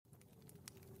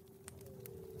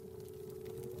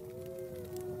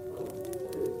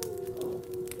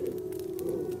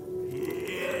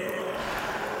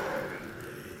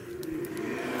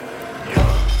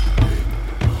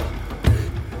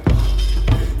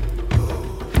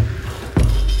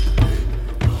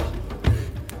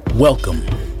Welcome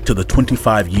to the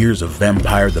 25 Years of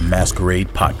Vampire the Masquerade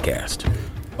podcast,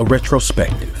 a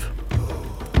retrospective.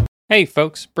 Hey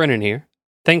folks, Brennan here.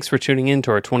 Thanks for tuning in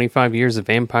to our 25 Years of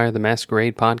Vampire the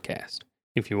Masquerade podcast.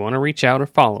 If you want to reach out or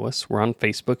follow us, we're on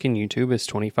Facebook and YouTube as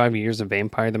 25 Years of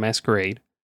Vampire the Masquerade,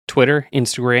 Twitter,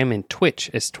 Instagram, and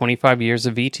Twitch as 25 Years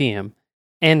of VTM,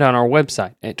 and on our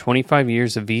website at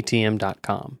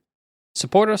 25yearsofvtm.com.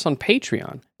 Support us on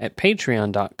Patreon at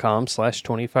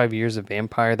patreon.com/25 Years of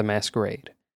Vampire the Masquerade.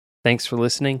 Thanks for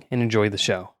listening and enjoy the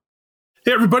show.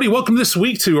 Hey everybody, welcome this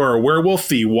week to our Werewolf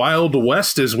the Wild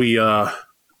West as we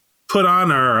put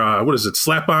on our,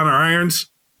 slap on our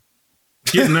irons,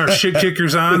 getting our shit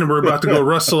kickers on, and we're about to go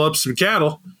rustle up some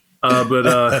cattle. But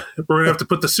we're going to have to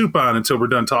put the soup on until we're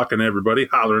done talking to everybody,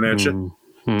 hollering at you.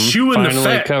 Mm-hmm. Chewing Finally the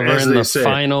fat, covering as they the say.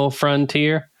 final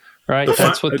frontier, right?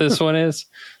 That's what this one is.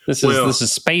 This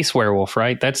is Space Werewolf,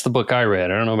 right? That's the book I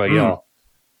read. I don't know about y'all.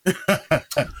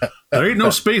 There ain't no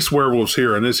space werewolves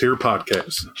here on this here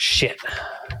podcast. Shit.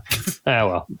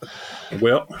 Well.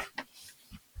 Well,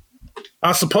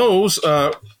 I suppose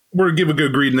we're going to give a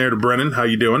good greeting there to Brennan. How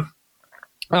you doing?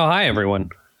 Oh, hi, everyone.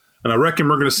 And I reckon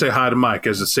we're going to say hi to Mike,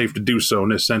 as it's safe to do so in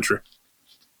this century.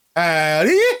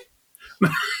 Howdy. A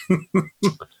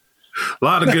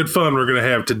lot of good fun we're going to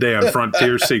have today on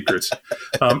Frontier Secrets.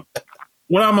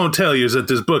 What I'm going to tell you is that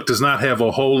this book does not have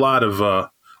a whole lot of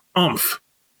oomph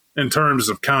in terms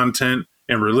of content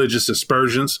and religious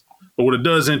aspersions. But what it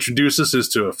does introduce us is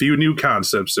to a few new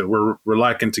concepts that we're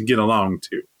liking to get along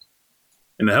to.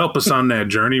 And to help us on that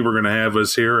journey, we're going to have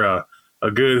us here a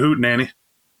good hootenanny,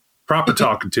 proper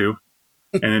talking to.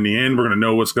 And in the end, we're going to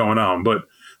know what's going on. But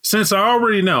since I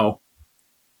already know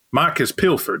Mike has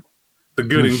pilfered the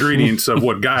good ingredients of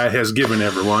what Gaia has given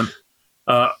everyone,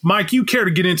 Mike, you care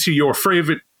to get into your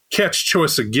favorite catch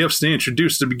choice of gifts to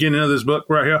introduce the beginning of this book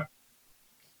right here?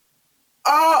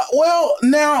 Well,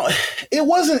 now it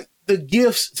wasn't the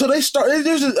gifts. So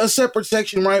there's a separate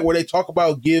section, right, where they talk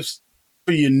about gifts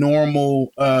for your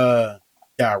normal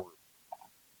Garu.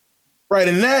 Right,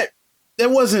 and that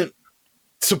wasn't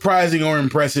surprising or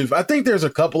impressive. I think there's a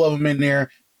couple of them in there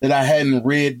that I hadn't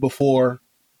read before.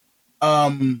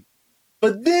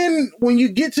 But then when you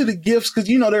get to the gifts, because,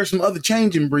 there's some other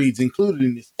changing breeds included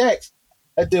in this text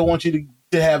that they want you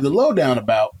to have the lowdown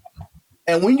about.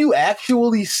 And when you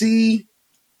actually see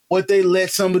what they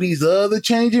let some of these other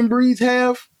changing breeds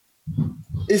have,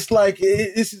 it's like,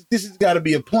 this has got to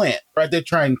be a plant, right? They're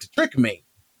trying to trick me.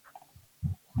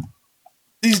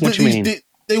 What you mean?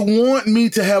 They want me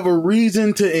to have a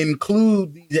reason to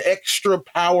include these extra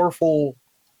powerful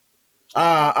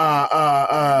cousins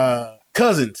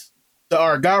to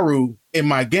our Garu in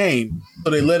my game,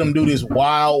 so they let them do this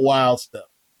wild stuff.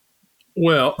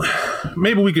 Well,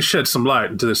 maybe we could shed some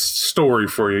light into this story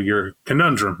for you. Your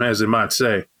conundrum, as they might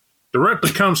say,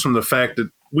 directly comes from the fact that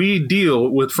we deal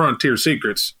with Frontier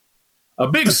Secrets, a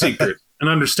big secret, an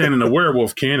understanding the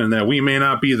werewolf canon that we may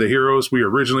not be the heroes we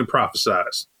originally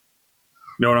prophesized.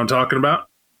 You know what I'm talking about?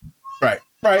 Right.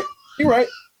 You're right.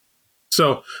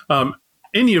 So,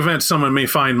 in the event someone may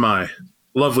find my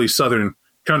lovely Southern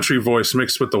country voice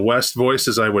mixed with the West voice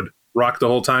as I would rock the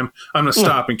whole time, I'm going to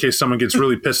stop in case someone gets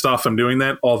really pissed off I'm doing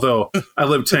that. Although I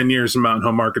lived 10 years in Mountain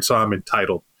Home, Arkansas, I'm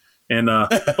entitled. And,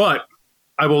 but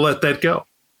I will let that go.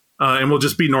 And we'll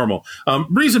just be normal.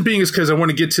 Reason being is because I want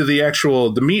to get to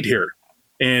the meat here.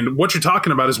 And what you're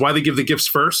talking about is why they give the gifts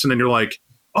first. And then you're like,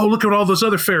 oh, look at what all those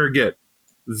other Farah get.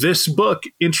 This book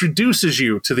introduces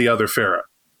you to the other Farah.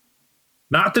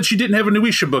 Not that you didn't have a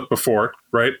Nuisha book before,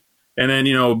 right? And then,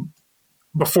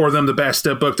 before them, the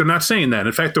Bastet book, they're not saying that.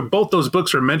 In fact, both those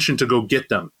books are mentioned to go get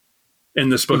them in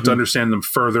this book to understand them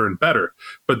further and better.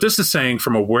 But this is saying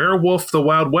from a Werewolf the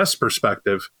Wild West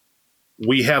perspective,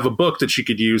 we have a book that you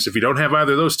could use if you don't have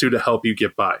either of those two to help you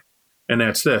get by. And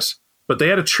that's this. But they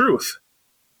had a truth.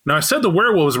 Now, I said the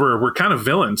werewolves were kind of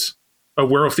villains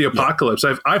of Werewolf the Apocalypse.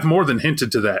 I've more than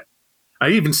hinted to that.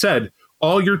 I even said,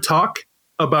 all your talk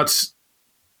about...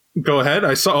 Go ahead.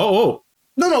 I saw...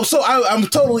 No. So I'm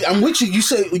with you. You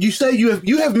say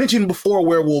you have mentioned before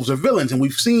werewolves are villains, and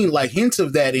we've seen like hints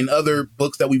of that in other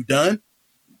books that we've done.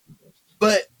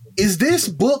 But is this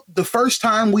book the first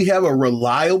time we have a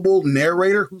reliable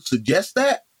narrator who suggests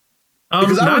that?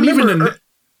 Because I remember.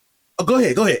 Go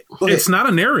ahead. It's not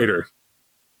a narrator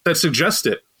that suggests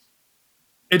it.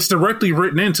 It's directly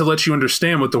written in to let you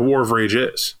understand what the War of Rage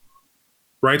is.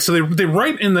 Right, so they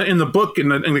write in the book in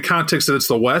the context that it's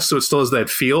the West, so it still has that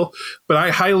feel. But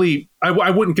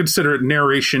I wouldn't consider it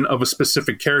narration of a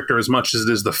specific character as much as it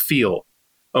is the feel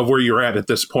of where you're at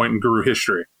this point in Guru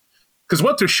history. Because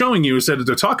what they're showing you is that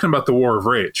they're talking about the War of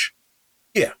Rage.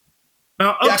 Yeah.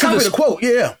 Now, I copied the quote.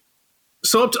 Yeah.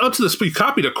 So up to this, we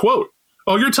copied a quote.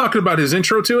 Oh, you're talking about his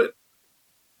intro to it?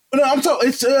 No, I'm talking.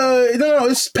 It's no,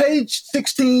 it's page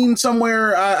 16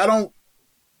 somewhere. I don't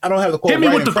have the quote. Hit me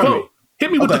right with the quote.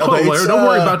 Hit me with the quote, Blair. Don't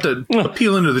worry about the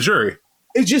appealing to the jury.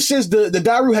 It just says the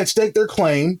Garou had staked their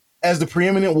claim as the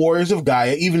preeminent warriors of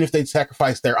Gaia, even if they'd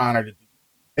sacrificed their honor to do it.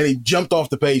 And it jumped off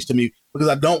the page to me because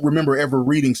I don't remember ever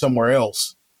reading somewhere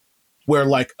else where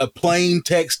like a plain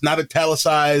text, not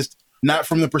italicized, not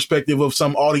from the perspective of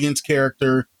some audience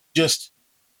character, just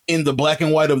in the black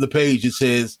and white of the page, it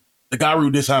says the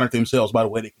Garou dishonored themselves by the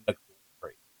way they conducted the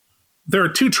trade. There are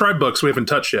 2 tribe books we haven't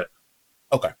touched yet.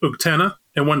 Okay. Uktena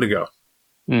and Wendigo.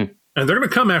 And they're going to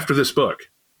come after this book.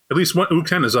 At least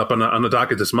Uktena is up on the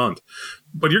docket this month.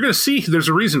 But you're going to see there's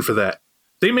a reason for that.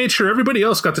 They made sure everybody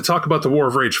else got to talk about the War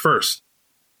of Rage first.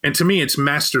 And to me, it's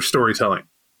master storytelling.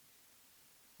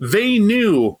 They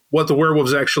knew what the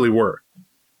werewolves actually were.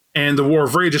 And the War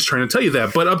of Rage is trying to tell you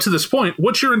that. But up to this point,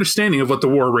 what's your understanding of what the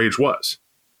War of Rage was?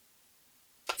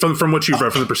 From what you've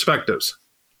read, from the perspectives.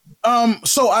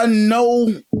 So I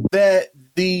know that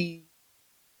the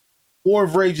War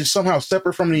of Rage is somehow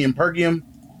separate from the Impergium,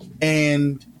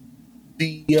 and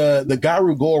the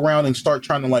Garou go around and start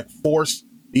trying to like force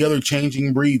the other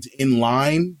changing breeds in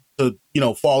line to,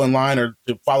 fall in line or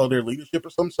to follow their leadership or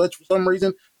some such for some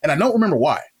reason. And I don't remember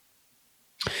why.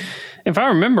 If I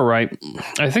remember right,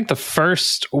 I think the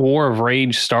first War of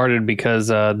Rage started because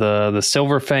the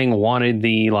Silver Fang wanted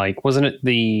wasn't it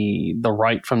the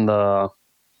right from the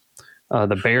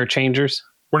Bear Changers?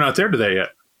 We're not there to that yet.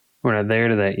 We're not there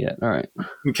to that yet. All right.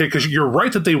 Okay, because you're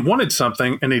right that they wanted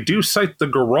something, and they do cite the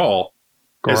Goral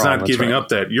as not giving up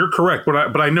that. You're correct,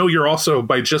 but I know you're also,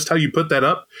 by just how you put that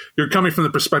up, you're coming from the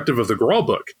perspective of the Goral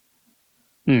book.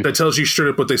 That tells you straight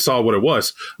up what they saw, what it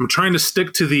was. I'm trying to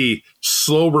stick to the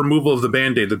slow removal of the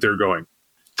Band-Aid that they're going.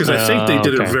 Because I think they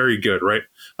did it very good, right?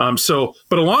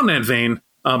 But along that vein,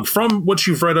 from what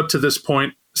you've read up to this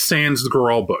point, sans the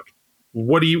Goral book,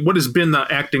 what has been the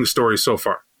acting story so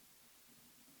far?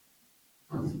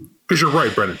 Because you're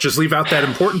right, Brennan. Just leave out that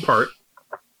important part.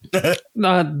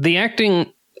 The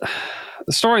acting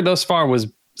story thus far was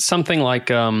something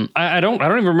like I don't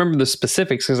even remember the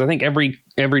specifics because I think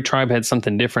every tribe had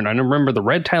something different. I remember the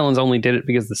Red Talons only did it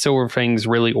because the Silver Fangs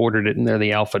really ordered it, and they're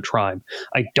the Alpha tribe.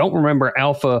 I don't remember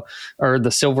Alpha or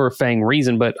the Silver Fang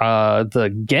reason, but the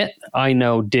Get I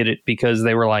know did it because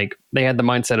they were like they had the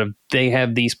mindset of they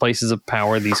have these places of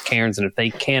power, these cairns, and if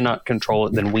they cannot control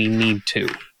it, then we need to.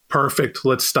 Perfect.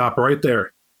 Let's stop right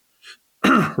there.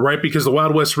 Right, because the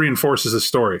Wild West reinforces the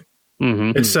story.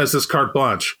 Mm-hmm. It says this carte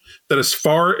blanche that as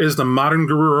far as the modern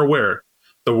Garou are aware,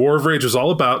 the War of Rage was all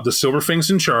about the Silver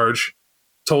Fangs in charge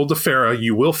told the Farah,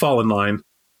 you will fall in line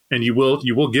and you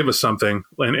will give us something,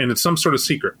 and it's some sort of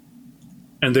secret.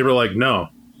 And they were like, no,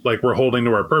 like we're holding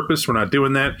to our purpose, we're not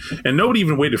doing that. And nobody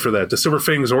even waited for that. The Silver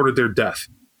Fangs ordered their death.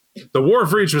 The War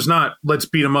of Rage was not let's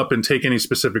beat them up and take any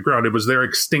specific ground. It was their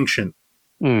extinction.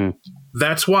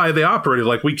 That's why they operated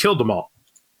like we killed them all.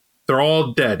 They're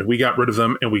all dead. We got rid of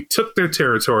them, and we took their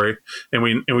territory, and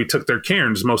we took their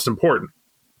cairns, most important.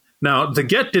 Now, the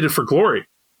Get did it for glory.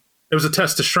 It was a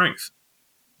test of strength.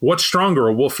 What's stronger,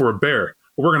 a wolf or a bear?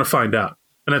 Well, we're going to find out.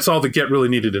 And that's all the Get really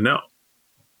needed to know.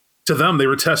 To them, they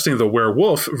were testing the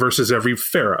werewolf versus every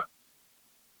Farah.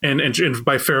 And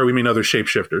by Farah, we mean other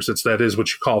shapeshifters. That is what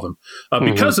you call them.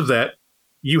 Because of that,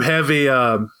 you have a...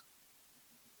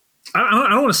 I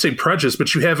don't want to say prejudice,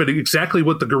 but you have it exactly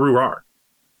what the Garou are.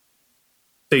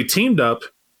 They teamed up,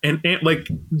 and like,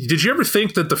 did you ever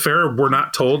think that the Farah were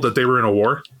not told that they were in a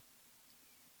war?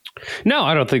 No,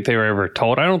 I don't think they were ever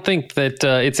told. I don't think that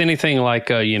it's anything like,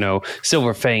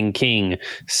 Silver Fang King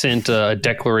sent a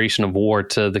declaration of war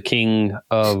to the king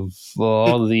of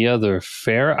all the other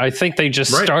Farah. I think they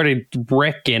just started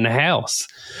wrecking house.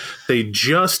 They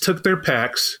just took their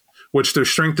packs, which their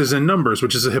strength is in numbers,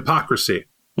 which is a hypocrisy.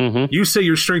 Mm-hmm. You say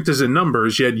your strength is in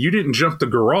numbers, yet you didn't jump the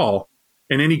Goral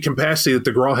in any capacity that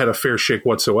the Goral had a fair shake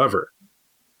whatsoever.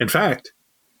 In fact,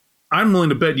 I'm willing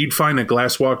to bet you'd find that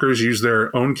Glasswalkers use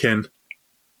their own kin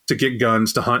to get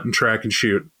guns, to hunt and track and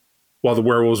shoot, while the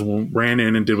werewolves ran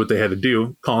in and did what they had to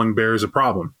do, calling bears a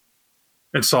problem,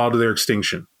 and saw to their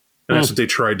extinction. And that's what they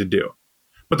tried to do.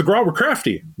 But the Goral were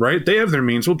crafty, right? They have their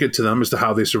means. We'll get to them as to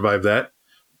how they survived that.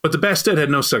 But the Bastet had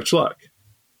no such luck.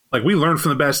 Like, we learned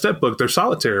from the Bastet book, they're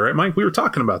solitary, right, Mike? We were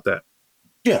talking about that.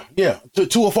 Yeah,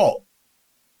 to a fault.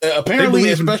 Apparently,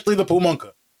 especially the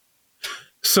Pumunka.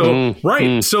 So,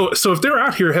 So if they're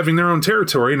out here having their own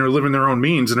territory and they're living their own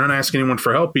means and they're not asking anyone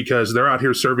for help because they're out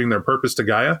here serving their purpose to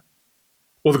Gaia,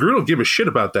 well, the Garou don't give a shit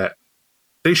about that.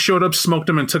 They showed up, smoked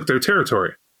them, and took their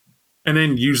territory. and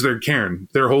then used their cairn,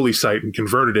 their holy site, and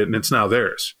converted it, and it's now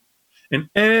theirs. And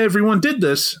everyone did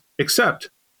this except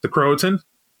the Croatan,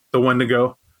 the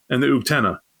Wendigo, and the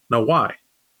Uktena. Now, why?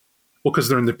 Well, because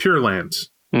they're in the Pure Lands.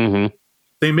 Mm-hmm.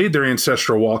 They made their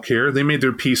ancestral walk here. They made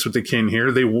their peace with the kin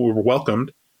here. They were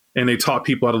welcomed, and they taught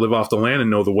people how to live off the land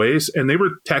and know the ways. And they were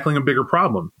tackling a bigger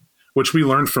problem, which we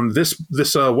learned from this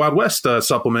Wild West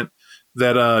supplement,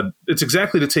 that it's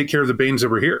exactly to take care of the Banes that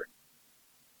were here.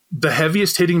 The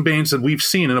heaviest hitting Banes that we've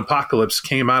seen in Apocalypse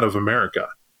came out of America,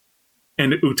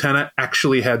 and Uktena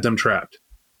actually had them trapped.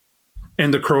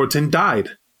 And the Croatan died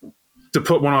to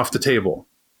put one off the table.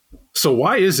 So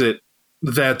why is it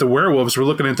that the werewolves were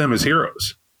looking at them as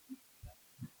heroes?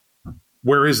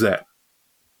 Where is that?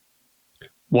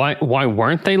 Why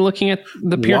weren't they looking at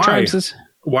the pure tribes as...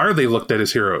 Why are they looked at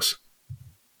as heroes?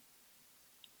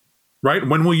 Right?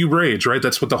 When will you rage, right?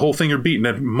 That's what the whole thing you're beating,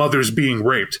 that mother's being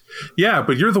raped. Yeah,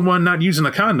 but you're the one not using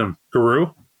a condom,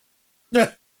 Guru.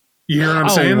 Yeah. You hear what I'm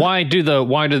saying? Why do the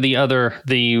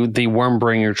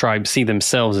Wormbringer tribe see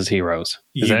themselves as heroes?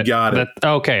 Got it.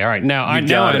 Okay, all right. Now I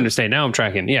understand. Now I'm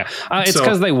tracking. Yeah, it's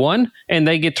because they won and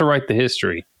they get to write the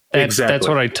history. That's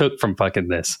what I took from fucking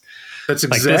this. That's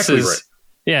exactly right.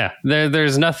 Yeah,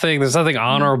 there's nothing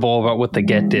honorable about what the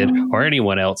Get did or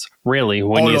anyone else really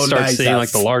when you start seeing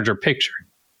like the larger picture.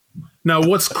 Now,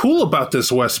 what's cool about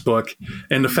this West book,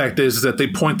 and the fact is that they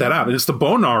point that out, it's the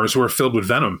Bonars who are filled with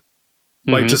venom.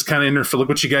 Like, just kind of in there for, look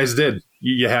what you guys did.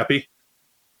 You happy?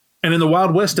 And in the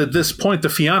Wild West, at this point, the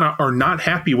Fianna are not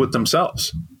happy with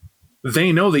themselves.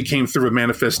 They know they came through with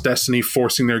Manifest Destiny,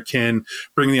 forcing their kin,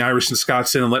 bringing the Irish and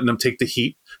Scots in and letting them take the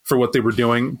heat for what they were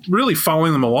doing, really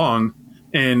following them along.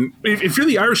 And if you're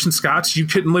the Irish and Scots, you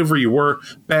couldn't live where you were.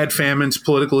 Bad famines,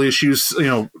 political issues,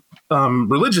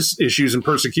 religious issues and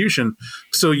persecution.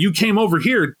 So you came over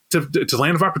here to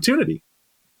land of opportunity.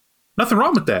 Nothing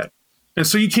wrong with that. And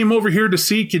so you came over here to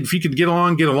seek if you could get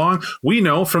along. We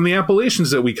know from the Appalachians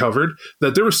that we covered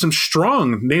that there was some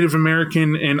strong Native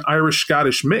American and Irish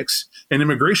Scottish mix and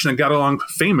immigration that got along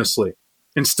famously.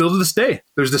 And still to this day,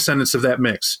 there's descendants of that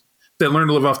mix that learned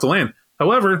to live off the land.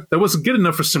 However, that wasn't good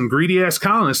enough for some greedy ass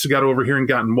colonists who got over here and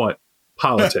gotten what?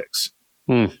 Politics.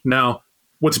 Now,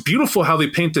 what's beautiful how they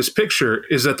paint this picture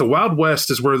is that the Wild West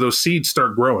is where those seeds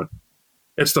start growing.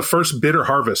 It's the first bitter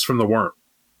harvest from the worm.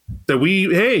 That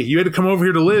you had to come over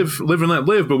here to live and let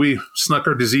live, but we snuck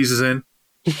our diseases in.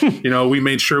 We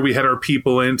made sure we had our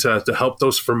people in to help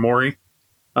those Fomori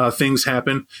things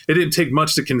happen. It didn't take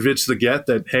much to convince the Get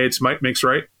that, hey, it's might makes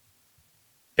right.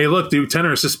 Hey, look, the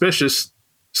Uktena are suspicious.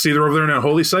 See, they're over there in that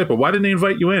holy site, but why didn't they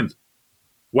invite you in?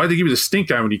 Why did they give you the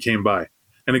stink eye when you came by?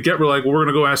 And the Get were like, well, we're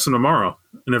going to go ask them tomorrow.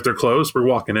 And if they're closed, we're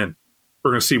walking in.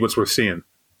 We're going to see what's worth seeing.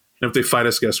 And if they fight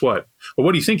us, guess what? Well,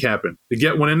 what do you think happened? The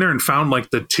Get went in there and found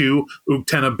like the 2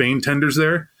 Uktena Bane tenders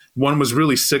there. One was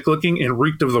really sick looking and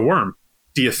reeked of the worm.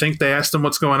 Do you think they asked them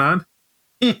what's going on?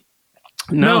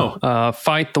 No.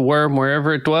 Fight the worm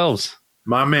wherever it dwells.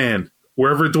 My man.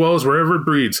 Wherever it dwells, wherever it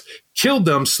breeds. Killed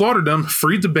them, slaughtered them,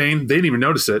 freed the Bane. They didn't even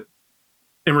notice it.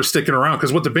 And we're sticking around.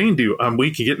 Because what the Bane do? I'm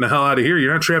weak and getting the hell out of here.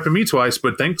 You're not trapping me twice,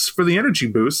 but thanks for the energy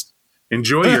boost.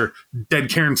 Enjoy your dead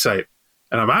cairn site.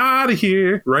 And I'm out of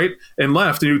here, right? And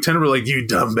left. And the Uktena were like, you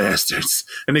dumb bastards.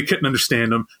 And they couldn't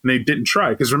understand them. And they didn't try.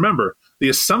 Because remember, the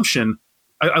assumption,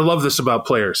 I love this about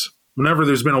players. Whenever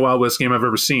there's been a Wild West game I've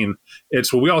ever seen,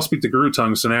 it's, well, we all speak the Guru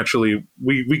tongue, so naturally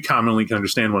we commonly can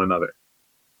understand one another.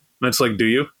 And it's like, do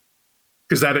you?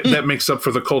 Because that makes up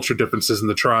for the culture differences in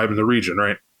the tribe and the region,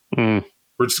 right?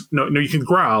 We're just, no, you can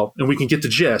growl and we can get the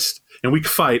gist and we can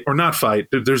fight or not fight.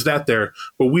 There's that there.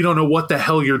 But we don't know what the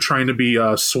hell you're trying to be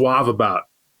suave about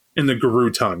in the Guru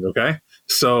tongue, okay?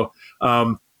 So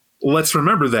let's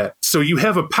remember that. So you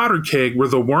have a powder keg where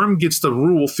the worm gets to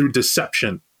rule through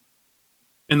deception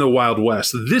in the Wild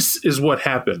West. This is what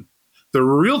happened. The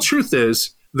real truth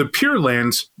is the Pure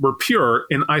Lands were pure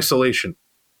in isolation.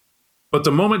 But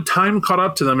the moment time caught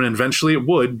up to them, and eventually it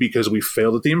would, because we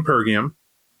failed at the Impergium,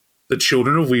 the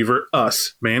children of Weaver,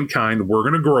 us, mankind, were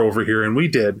going to grow over here, and we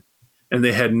did. And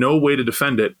they had no way to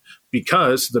defend it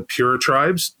because the Pure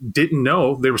tribes didn't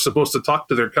know they were supposed to talk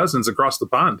to their cousins across the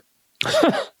pond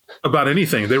about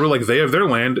anything. They were like, they have their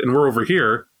land, and we're over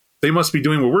here. They must be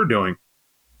doing what we're doing.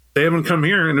 They haven't come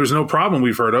here, and there's no problem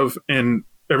we've heard of, and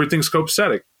everything's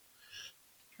copacetic.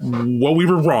 Well, we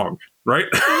were wrong, right?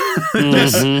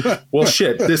 Well,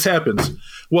 shit, this happens.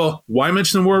 Well, why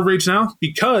mention the War of Rage now?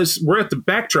 Because we're at the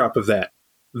backdrop of that.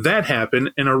 That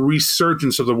happened, and a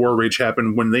resurgence of the War of Rage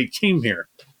happened when they came here.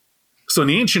 So in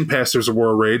the ancient past, there's a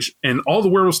War of Rage, and all the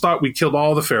werewolves thought we killed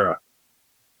all the Pharaoh.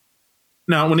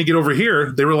 Now, when they get over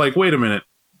here, they were like, wait a minute,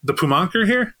 the Pumank are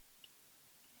here?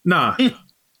 Nah,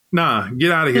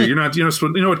 get out of here. You're not, you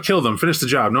know what, kill them, finish the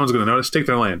job. No one's going to notice. Take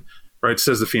their land, right?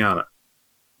 Says the Fianna.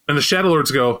 And the Shadow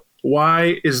Lords go,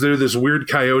 why is there this weird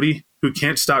coyote who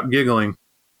can't stop giggling?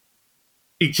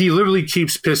 He literally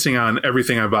keeps pissing on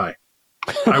everything I buy.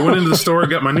 I went into the store,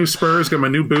 got my new spurs, got my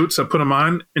new boots, I put them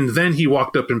on, and then he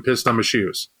walked up and pissed on my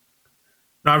shoes.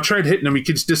 Now, I've tried hitting him. He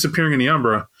keeps disappearing in the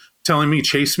Umbra, telling me,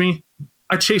 chase me.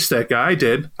 I chased that guy. I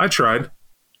did. I tried.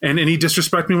 And he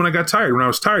disrespected me when I got tired. When I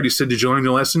was tired, he said, did you learn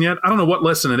your lesson yet? I don't know what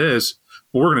lesson it is,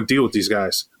 but we're going to deal with these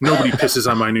guys. Nobody pisses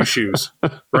on my new shoes,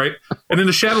 right? And then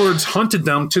the Shadow Lords hunted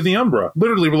them to the Umbra.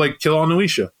 Literally, were like, kill all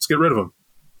Nuisha. Let's get rid of them.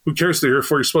 Who cares they're here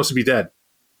for? You're supposed to be dead.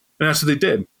 And that's what they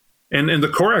did. And the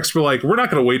Korax were like, we're not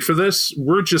going to wait for this.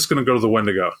 We're just going to go to the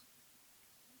Wendigo.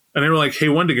 And they were like, hey,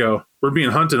 Wendigo, we're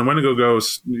being hunted. And Wendigo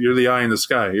goes, you're the eye in the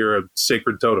sky. You're a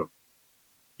sacred totem.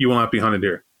 You will not be hunted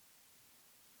here.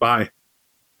 Bye.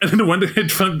 And then the Wendigo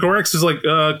Korax is like,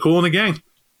 cool in the gang.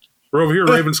 We're over here,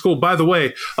 Raven School. By the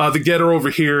way, the Get are over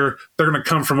here. They're going to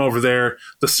come from over there.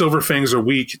 The Silver Fangs are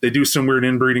weak. They do some weird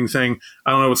inbreeding thing.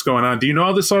 I don't know what's going on. Do you know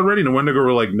all this already? And the Wendigo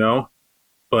were like, no.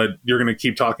 But you're going to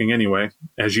keep talking anyway,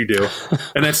 as you do.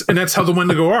 And that's how the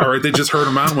Wendigo are, right? They just heard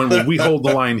them out and went, well, we hold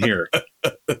the line here.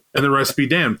 And the rest be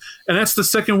damned. And that's the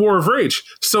second War of Rage.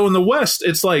 So in the West,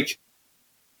 it's like,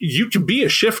 you can be a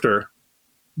shifter,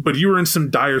 but you were in some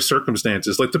dire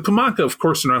circumstances. Like the Pumanka, of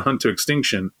course, are not hunt to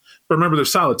extinction. But remember, they're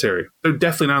solitary. They're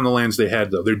definitely not on the lands they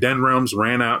had, though. Their den realms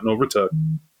ran out and overtook.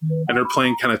 And they're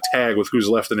playing kind of tag with who's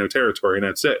left in their territory, and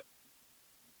that's it.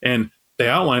 And they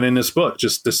outline in this book,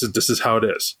 just this is how it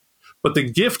is. But the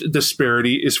gift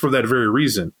disparity is for that very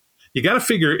reason. You got to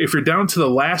figure, if you're down to the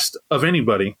last of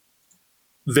anybody,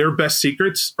 their best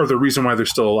secrets are the reason why they're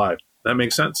still alive. That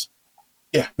makes sense?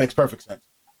 Yeah, makes perfect sense.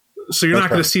 So you're not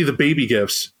going to see the baby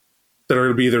gifts that are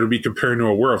going to be there to be compared to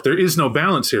a werewolf. There is no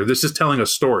balance here. This is telling a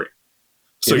story.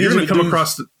 So you're going to come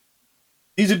across...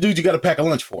 These are dudes you got to pack a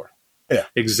lunch for. Yeah.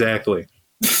 Exactly.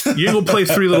 You go play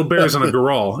Three Little Bears on a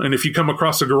Goral, and if you come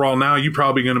across a Goral now, you're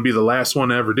probably going to be the last one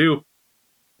to ever do.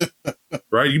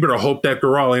 Right? You better hope that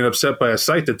Goral ain't upset by a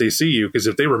sight that they see you, because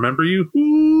if they remember you,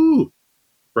 ooh,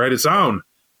 right, it's on.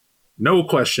 No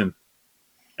question.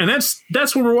 And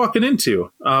that's what we're walking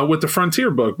into with the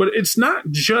Frontier book. But it's not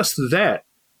just that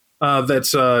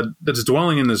that's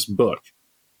dwelling in this book.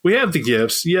 We have the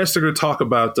gifts. Yes, they're going to talk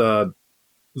about the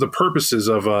purposes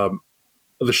of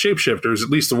the shapeshifters, at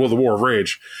least the War of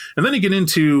Rage. And then you get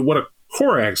into what a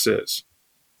Korax is.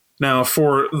 Now,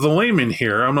 for the layman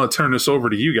here, I'm going to turn this over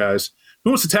to you guys. Who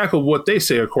wants to tackle what they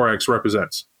say a Korax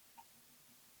represents?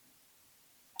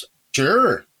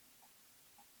 Sure.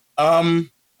 I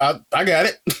got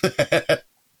it.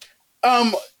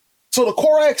 So the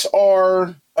Korax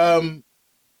are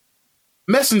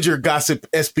messenger gossip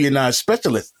espionage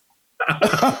specialists.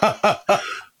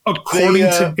 According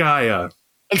to Gaia.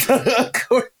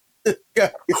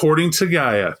 According to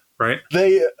Gaia, right?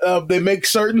 They make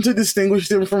certain to distinguish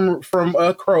them from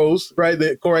crows, right?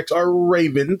 The Korax are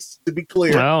ravens, to be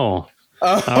clear.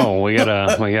 We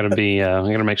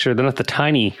gotta make sure they're not the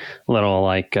tiny little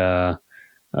like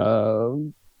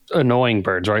annoying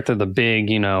birds, right? They're the big,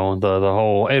 the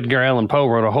whole Edgar Allan Poe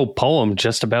wrote a whole poem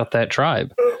just about that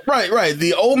tribe. Right.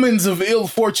 The omens of ill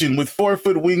fortune with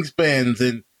 4-foot wingspans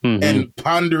and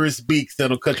ponderous beaks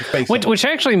that'll cut your face off. Which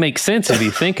actually makes sense if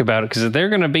you think about it, because if they're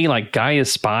going to be like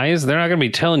Gaia's spies, they're not going to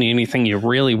be telling you anything you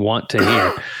really want to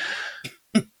hear.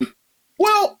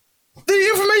 Well, the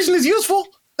information is useful.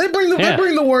 They bring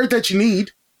the word that you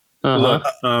need. Look,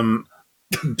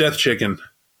 Death Chicken.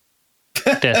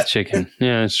 Death Chicken.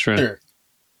 Yeah, that's true.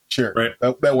 Sure. Right.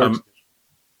 That works.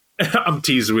 I'm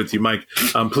teasing with you, Mike.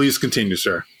 Please continue,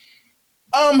 sir.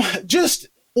 I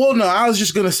was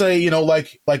just gonna say,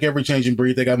 like every changing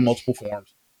breed, they got multiple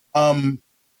forms.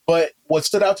 But what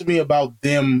stood out to me about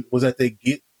them was that they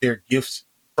get their gifts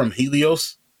from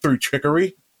Helios through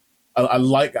trickery. I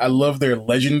love their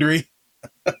legendary.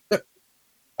 I'm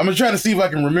gonna try to see if I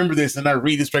can remember this and not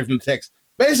read it straight from the text.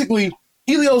 Basically,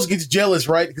 Helios gets jealous,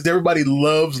 right? Because everybody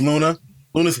loves Luna.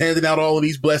 Luna's handing out all of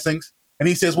these blessings. And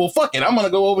he says, well, fuck it. I'm going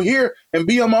to go over here and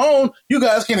be on my own. You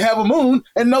guys can have a moon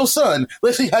and no sun.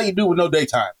 Let's see how you do with no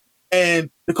daytime.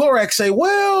 And the Korax say,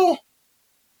 well,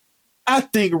 I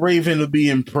think Raven will be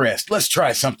impressed. Let's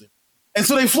try something. And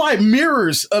so they fly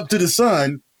mirrors up to the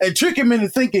sun and trick him into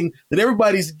thinking that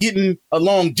everybody's getting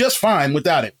along just fine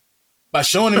without him by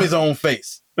showing him his own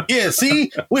face. Yeah,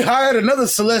 see, we hired another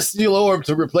celestial orb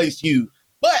to replace you,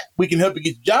 but we can help you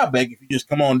get your job back if you just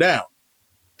come on down.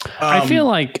 I feel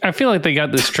like they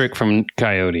got this trick from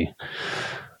Coyote.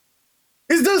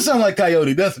 It does sound like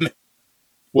Coyote, doesn't it?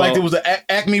 Well, like there was an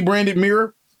Acme branded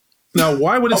mirror. Now,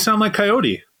 why would it sound like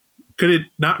Coyote? Could it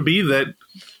not be that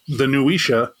the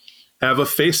Nuisha have a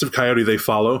face of Coyote they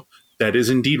follow that is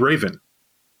indeed Raven?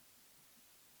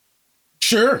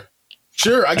 Sure.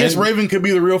 I guess Raven could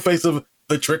be the real face of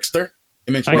the trickster.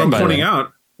 What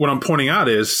I'm pointing out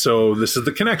is, so this is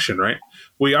the connection, right?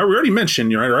 We already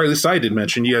mentioned, right, or at least I did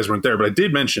mention, you guys weren't there, but I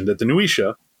did mention that the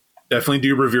Nuisha definitely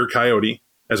do revere Coyote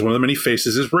as one of the many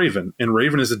faces is Raven, and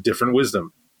Raven is a different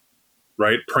wisdom,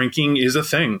 right? Pranking is a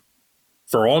thing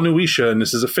for all Nuisha, and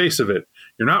this is a face of it.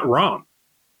 You're not wrong.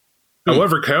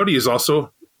 However, Coyote is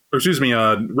also,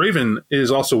 Raven is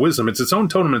also wisdom. It's its own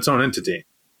totem, its own entity.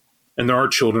 And there are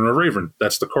children of Raven.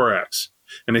 That's the Corax.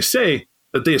 And they say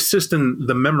that they assist in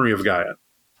the memory of Gaia.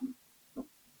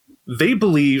 They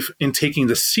believe in taking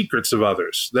the secrets of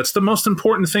others. That's the most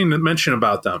important thing to mention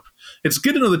about them. It's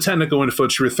good to know the technical info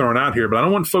that you were throwing out here, but I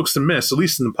don't want folks to miss, at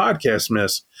least in the podcast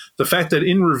miss, the fact that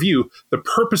in review, the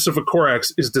purpose of a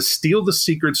Corax is to steal the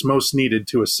secrets most needed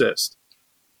to assist.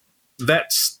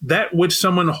 That's that which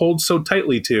someone holds so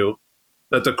tightly to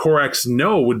that the Corax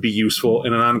know would be useful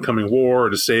in an oncoming war, or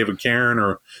to save a Cairn,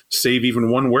 or save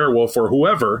even one werewolf, or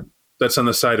whoever that's on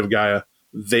the side of Gaia.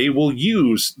 They will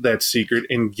use that secret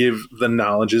and give the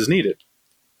knowledge as needed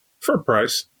for a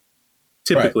price,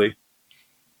 typically. Right.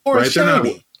 Or right? a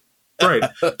shiny. Right.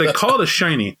 They call it a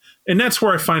shiny, and that's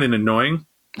where I find it annoying.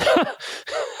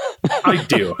 I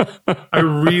do. I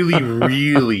really,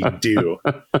 really do.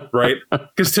 Right?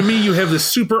 Because to me, you have this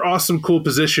super awesome, cool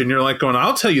position. You're like going,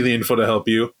 I'll tell you the info to help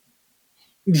you.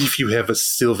 If you have a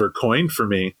silver coin for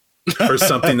me or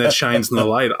something that shines in the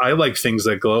light, I like things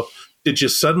that glow. Did you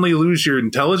suddenly lose your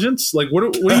intelligence? Like, what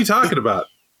are you talking about?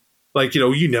 Like,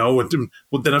 well,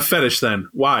 then a fetish then.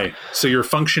 Why? So your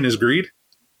function is greed?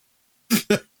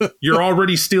 You're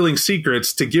already stealing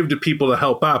secrets to give to people to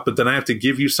help out, but then I have to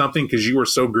give you something because you were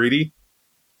so greedy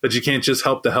that you can't just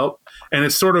help to help. And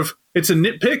it's a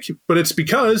nitpick, but it's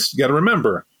because, you got to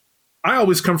remember, I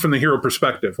always come from the hero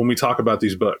perspective when we talk about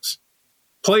these books.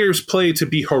 Players play to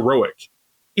be heroic.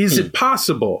 Is it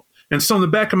possible? And so in the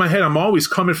back of my head, I'm always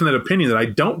coming from that opinion that I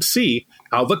don't see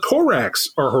how the Corax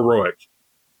are heroic.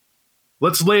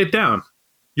 Let's lay it down.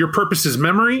 Your purpose is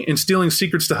memory and stealing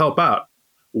secrets to help out.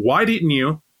 Why didn't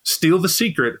you steal the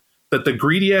secret that the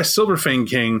greedy-ass Silverfang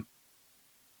King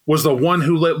was the one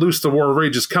who let loose the War of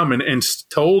Rage is coming and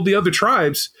told the other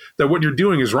tribes that what you're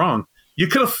doing is wrong? You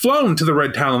could have flown to the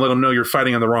Red Town and let them know you're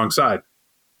fighting on the wrong side.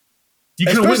 You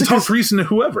could have went and talked reason to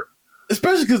whoever.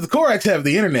 Especially because the Corax have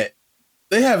the internet.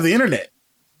 They have the internet.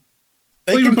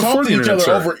 They can talk to each other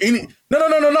over any...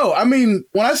 No. I mean,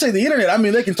 when I say the internet, I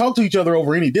mean they can talk to each other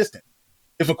over any distance.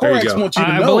 If a Corax wants you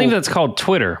to know... I believe that's called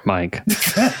Twitter, Mike.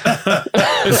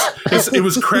 It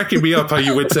was cracking me up how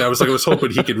you went to... I was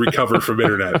hoping he could recover from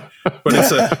internet. But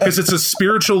it's a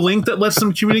spiritual link that lets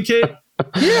them communicate.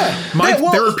 Yeah. Mike,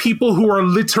 there are people who are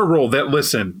literal that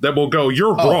listen, that will go,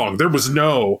 you're wrong. There was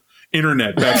no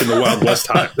internet back in the Wild West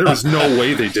time. There was no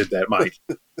way they did that, Mike.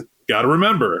 Got to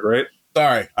remember it, right?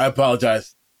 Sorry, I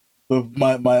apologize.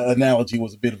 My analogy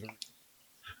was a bit of a...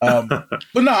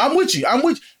 but no, I'm with you.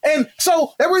 And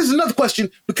so that raises another question,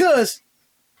 because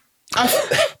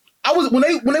I was when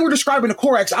they were describing the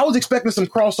Corax, I was expecting some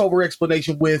crossover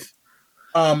explanation with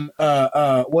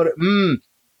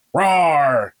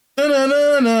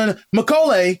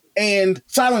Macaulay and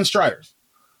Silent Striders.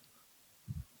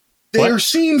 There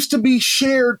seems to be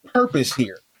shared purpose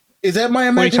here. Is that my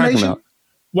imagination? What are you talking about?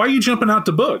 Why are you jumping out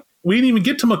the book? We didn't even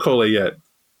get to Macaulay yet.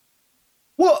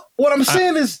 Well, what I'm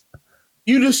saying is,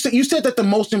 you said that the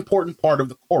most important part of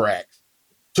the Corax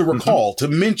to recall, to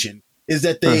mention, is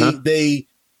that they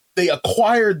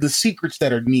acquired the secrets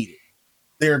that are needed.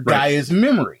 They're Gaia's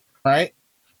memory, right?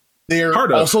 They're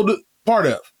They're also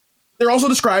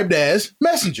described as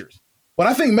messengers. When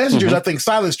I think messengers, I think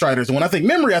Silent Striders, and when I think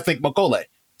memory, I think Macaulay.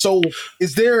 So,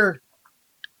 is there?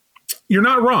 You're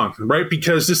not wrong, right?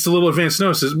 Because just a little advanced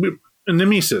notice is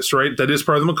Nemesis, right? That is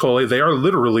part of the Macaulay. They are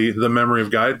literally the memory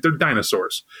of Gaia. They're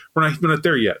dinosaurs. We're not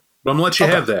there yet, but I'm gonna let you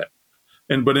have that.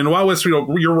 But in Wild West,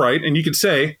 you're right, and you could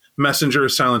say messenger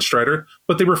is Silent Strider,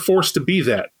 but they were forced to be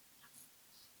that.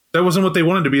 That wasn't what they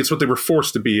wanted to be. It's what they were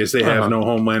forced to be, as they have no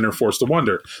homeland or forced to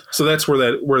wander. So that's where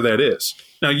that is.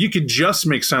 Now you could just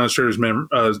make Silent Striders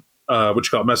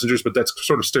messengers, but that's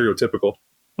sort of stereotypical.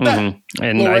 Mm-hmm.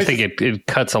 And I think it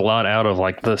cuts a lot out of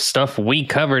like the stuff we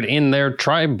covered in their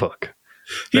tribe book.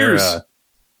 Here's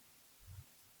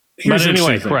but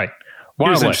anyway, right.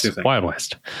 Wild West.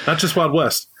 Not just Wild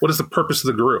West. What is the purpose of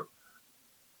the Guru?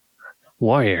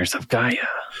 Warriors of Gaia.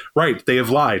 Right. They have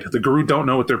lied. The Guru don't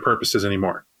know what their purpose is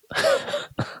anymore.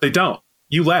 They don't.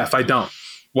 You laugh. I don't.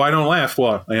 Why I don't laugh?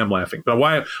 Well, I am laughing. But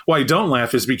why I don't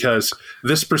laugh is because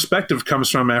this perspective comes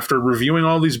from after reviewing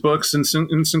all these books in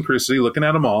Synchronicity, looking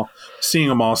at them all, seeing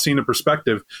the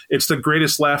perspective. It's the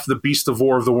greatest laugh the Beast of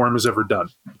War of the Worm has ever done.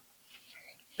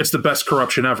 It's the best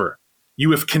corruption ever.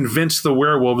 You have convinced the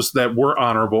werewolves that were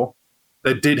honorable,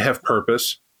 that did have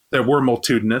purpose, that were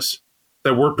multitudinous,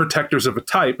 that were protectors of a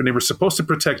type, and they were supposed to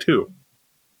protect who?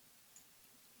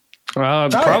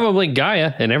 Probably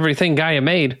Gaia and everything Gaia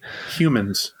made.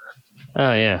 Humans.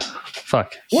 Oh, yeah.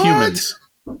 Fuck. What? Humans.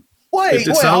 Wait,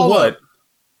 It's not what?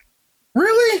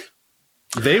 Really?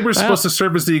 They were supposed to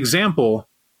serve as the example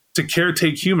to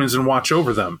caretake humans and watch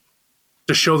over them,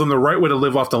 to show them the right way to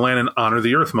live off the land and honor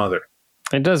the Earth Mother.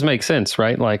 It does make sense,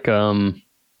 right? Like,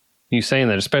 you saying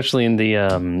that, especially in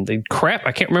the crap,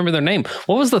 I can't remember their name.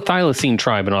 What was the Thylacine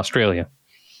tribe in Australia?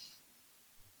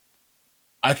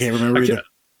 I can't remember either.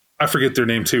 I forget their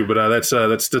name too, but that's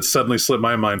suddenly slipped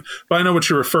my mind. But I know what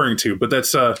you're referring to. But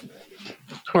that's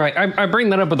right. I bring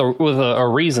that up with a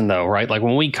reason, though, right? Like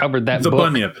when we covered that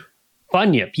book,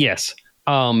 Bunyip, yes.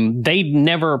 They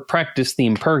never practiced the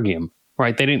Impergium,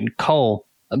 right? They didn't cull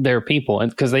their people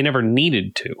because they never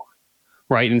needed to,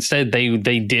 right? Instead,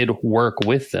 they did work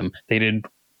with them. They did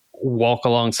walk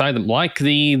alongside them, like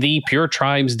the pure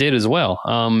tribes did as well.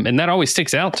 And that always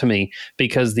sticks out to me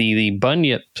because the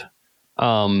Bunyip.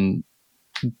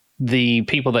 The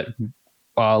people that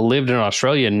lived in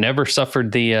Australia never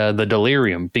suffered the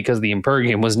delirium because the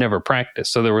Impergium was never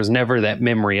practiced. So there was never that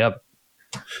memory of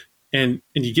it. And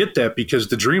you get that because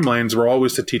the Dreamlands were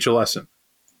always to teach a lesson.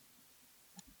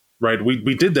 Right?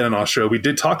 We did that in Australia. We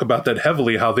did talk about that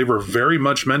heavily, how they were very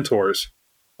much mentors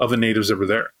of the natives that were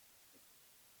there.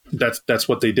 That's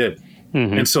what they did.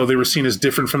 Mm-hmm. And so they were seen as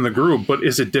different from the Guru. But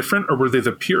is it different, or were they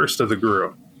the purest of the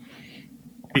Guru?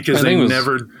 Because they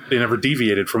never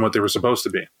deviated from what they were supposed to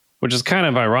be. Which is kind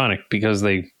of ironic because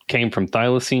they came from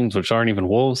thylacines, which aren't even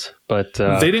wolves. But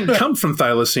they didn't come from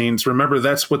thylacines. Remember,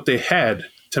 that's what they had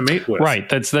to mate with. Right.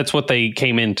 That's what they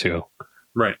came into.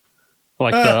 Right.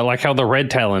 Like how the red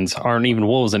talons aren't even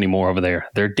wolves anymore over there.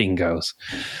 They're dingoes.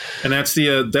 And that's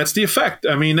the effect.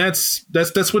 I mean, that's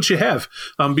what you have.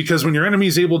 Because when your enemy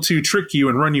is able to trick you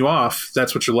and run you off,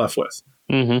 that's what you're left with.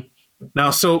 Mm-hmm.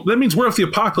 Now, so that means War of the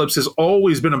Apocalypse has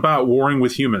always been about warring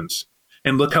with humans.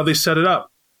 And look how they set it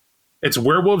up. It's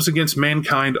werewolves against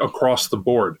mankind across the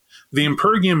board. The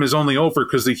Impergium is only over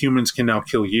because the humans can now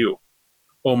kill you.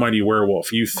 Almighty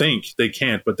werewolf. You think they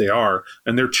can't, but they are.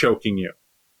 And they're choking you.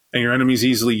 And your enemies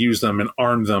easily use them and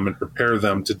arm them and prepare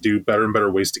them to do better and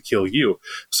better ways to kill you.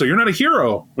 So you're not a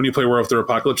hero when you play War of the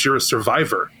Apocalypse. You're a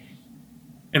survivor.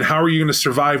 And how are you going to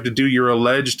survive to do your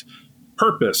alleged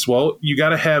purpose? Well, you got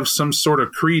to have some sort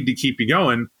of creed to keep you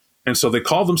going. And so they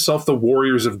call themselves the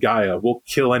Warriors of Gaia. We'll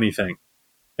kill anything.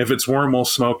 If it's worm, we'll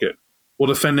smoke it. We'll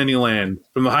defend any land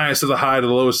from the highest of the high to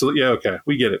the lowest. Yeah, okay,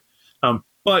 we get it.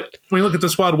 But when you look at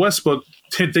this Wild West book,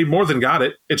 they more than got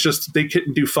it. It's just they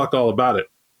couldn't do fuck all about it.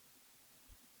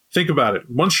 Think about it.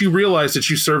 Once you realize that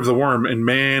you serve the worm, and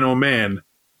man, oh man,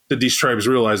 did these tribes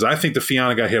realize. I think the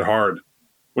Fianna got hit hard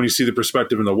when you see the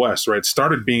perspective in the West, right? It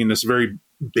started being this very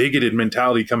bigoted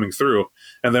mentality coming through.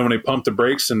 And then when they pumped the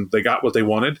brakes and they got what they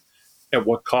wanted, at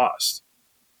what cost?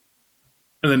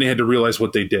 And then they had to realize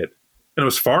what they did. And it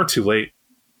was far too late.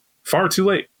 Far too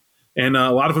late. And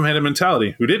a lot of them had a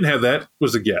mentality. Who didn't have that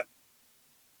was the Get.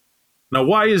 Now,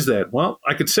 why is that? Well,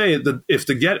 I could say that if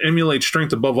the Get emulates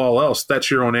strength above all else, that's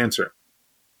your own answer.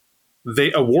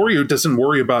 A warrior doesn't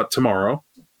worry about tomorrow.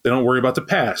 They don't worry about the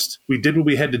past. We did what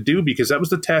we had to do because that was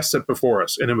the task set before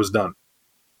us, and it was done.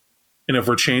 And if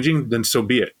we're changing, then so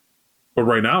be it. But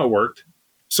right now it worked,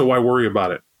 so why worry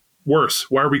about it?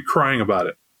 Worse, why are we crying about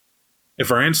it?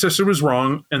 If our ancestor was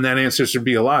wrong and that ancestor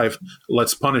be alive,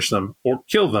 let's punish them or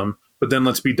kill them, but then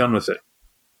let's be done with it.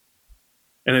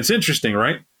 And it's interesting,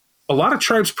 right? A lot of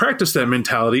tribes practice that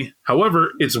mentality.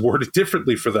 However, it's worded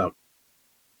differently for them.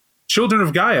 Children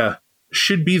of Gaia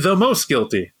should be the most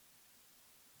guilty.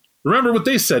 Remember what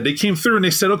they said. They came through and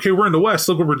they said, okay, we're in the West.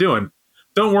 Look what we're doing.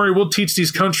 Don't worry, we'll teach these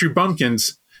country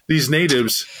bumpkins, these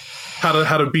natives, how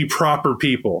to be proper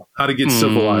people, how to get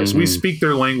civilized. We speak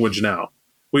their language now.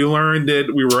 We learned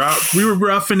it. We were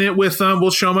roughing it with them.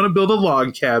 We'll show them how to build a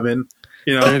log cabin.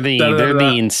 You know, they're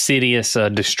the insidious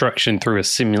destruction through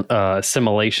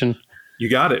assimilation. You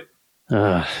got it.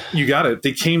 You got it.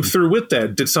 They came through with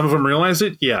that. Did some of them realize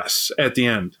it? Yes. At the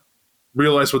end,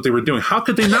 realize what they were doing. How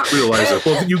could they not realize it?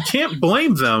 Well, you can't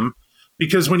blame them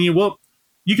because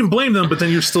you can blame them, but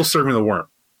then you're still serving the worm.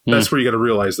 That's where you got to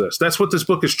realize this. That's what this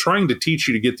book is trying to teach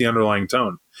you to get the underlying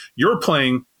tone.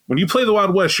 When you play the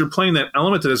Wild West, you're playing that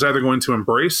element that is either going to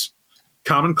embrace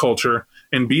common culture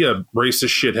and be a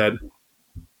racist shithead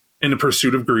in the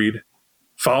pursuit of greed.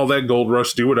 Follow that gold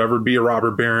rush, do whatever, be a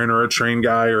robber baron or a train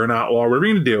guy or an outlaw, whatever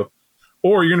you're going to do.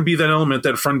 Or you're going to be that element,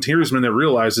 that frontiersman that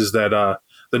realizes that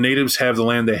the natives have the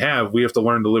land they have. We have to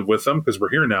learn to live with them because we're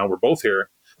here now. We're both here.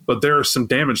 But there is some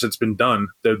damage that's been done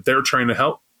that they're trying to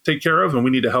help take care of, and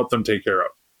we need to help them take care of.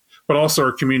 But also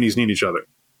our communities need each other.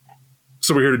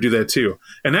 So we're here to do that too.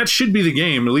 And that should be the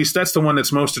game. At least that's the one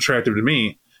that's most attractive to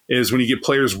me, is when you get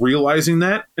players realizing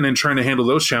that and then trying to handle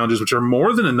those challenges, which are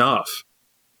more than enough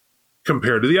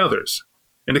compared to the others.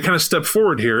 And to kind of step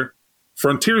forward here,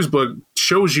 Frontiers book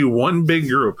shows you one big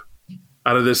group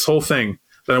out of this whole thing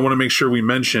that I want to make sure we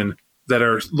mention that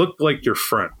look like your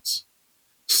friends.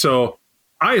 So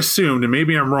I assumed, and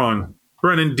maybe I'm wrong,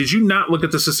 Brennan, did you not look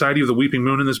at the Society of the Weeping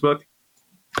Moon in this book?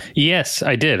 Yes,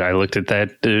 I did. I looked at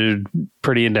that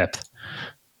pretty in depth.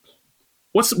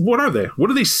 What are they? What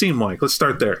do they seem like? Let's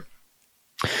start there.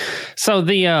 So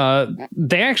they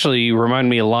actually remind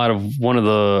me a lot of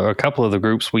a couple of the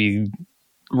groups we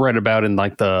read about in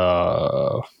like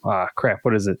the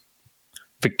what is it?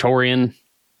 Victorian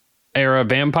era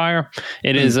vampire.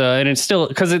 It is and it's still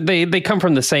because they come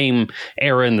from the same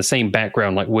era and the same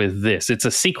background. Like with this, it's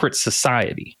a secret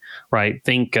society, right?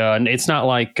 Think it's not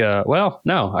like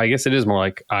no, I guess it is more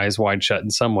like Eyes Wide Shut in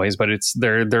some ways, but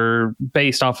they're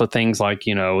based off of things like,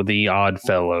 you know, the Odd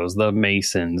Fellows, the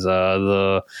Masons,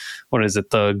 the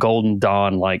Golden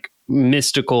Dawn, like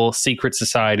mystical secret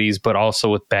societies, but also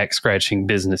with back scratching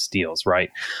business deals, right?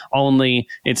 Only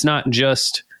it's not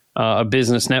just a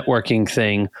business networking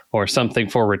thing or something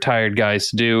for retired guys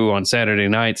to do on Saturday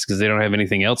nights because they don't have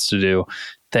anything else to do.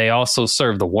 They also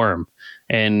serve the worm.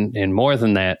 And more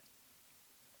than that,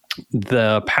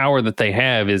 the power that they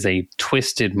have is a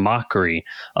twisted mockery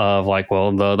of like,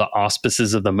 well, the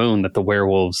auspices of the moon that the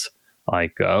werewolves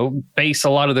base a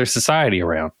lot of their society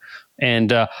around.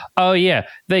 And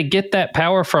they get that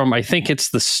power from, I think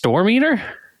it's the Storm Eater.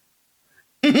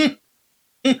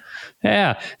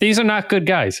 Yeah, these are not good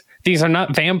guys. These are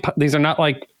not These are not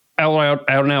like out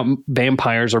and out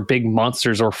vampires or big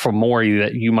monsters or Fomori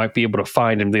that you might be able to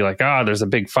find and be like, there's a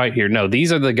big fight here. No,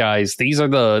 these are the guys. These are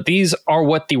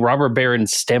what the robber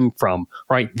barons stem from,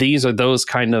 right? These are those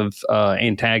kind of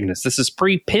antagonists. This is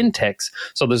pre-Pentex,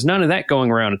 so there's none of that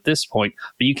going around at this point.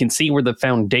 But you can see where the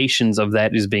foundations of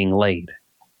that is being laid.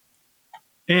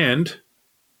 And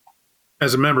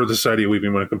as a member of the Society of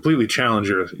Weeping, I want to completely challenge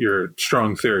your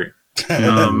strong theory.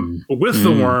 With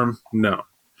the worm, no.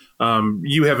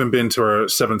 You haven't been to our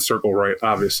seventh circle rite,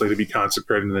 obviously, to be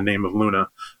consecrated in the name of Luna.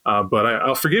 But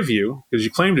I'll forgive you because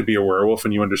you claim to be a werewolf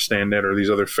and you understand that, or these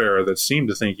other Farah that seem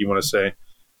to think you want to say,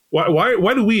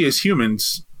 why do we as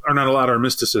humans are not allowed our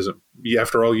mysticism?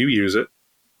 After all, you use it.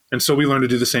 And so we learn to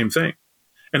do the same thing.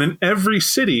 And in every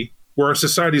city where our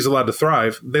society is allowed to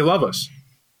thrive, they love us.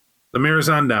 The mayor's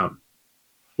on down.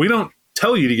 We don't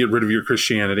tell you to get rid of your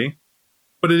Christianity,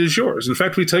 but it is yours. In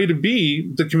fact, we tell you to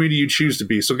be the community you choose to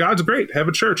be. So God's great. Have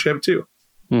a church. Have two.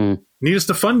 Need us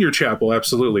to fund your chapel?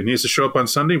 Absolutely. Need us to show up on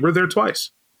Sunday? We're there twice.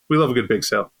 We love a good big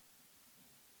sale.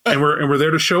 And we're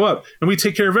there to show up. And we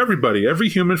take care of everybody, every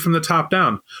human from the top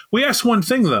down. We ask one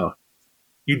thing, though.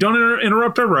 You don't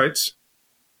interrupt our rights.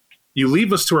 You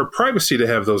leave us to our privacy to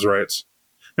have those rights.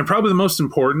 And probably the most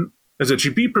important is that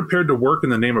you be prepared to work in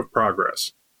the name of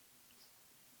progress.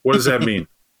 What does that mean?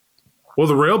 Well,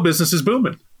 the rail business is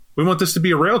booming. We want this to be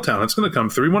a rail town. It's going to come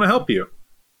through. We want to help you.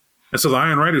 And so the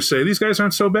Iron Riders say, these guys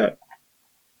aren't so bad.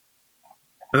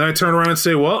 And then I turn around and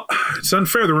say, well, it's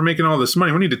unfair that we're making all this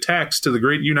money. We need a tax to the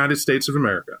great United States of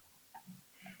America.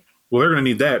 Well, they're going to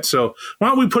need that. So why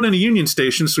don't we put in a union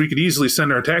station so we could easily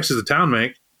send our taxes the town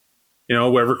make,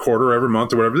 every quarter, every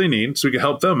month, or whatever they need, so we can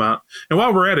help them out. And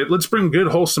while we're at it, let's bring good,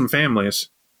 wholesome families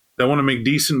that want to make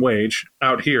decent wage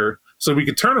out here so we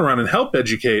could turn around and help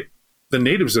educate the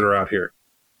natives that are out here.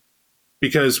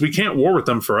 Because we can't war with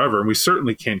them forever, and we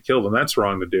certainly can't kill them. That's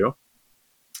wrong to do.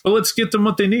 But let's get them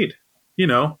what they need.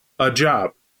 A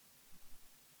job,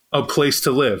 a place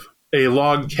to live, a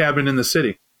log cabin in the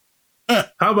city.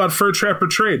 How about fur trapper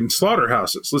trade and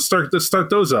slaughterhouses? Let's start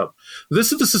those up.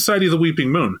 This is the Society of the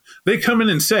Weeping Moon. They come in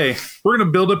and say, we're going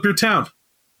to build up your town.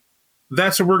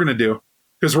 That's what we're going to do.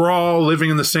 Because we're all living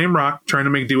in the same rock, trying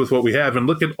to make do with what we have. And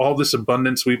look at all this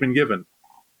abundance we've been given.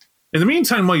 In the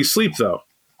meantime, while you sleep, though,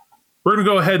 we're going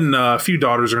to go ahead and a few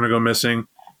daughters are going to go missing.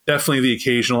 Definitely the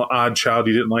occasional odd child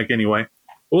you didn't like anyway.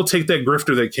 We'll take that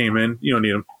grifter that came in. You don't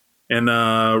need him. And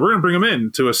we're going to bring him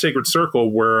in to a sacred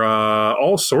circle where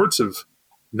all sorts of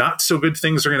not so good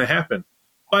things are going to happen.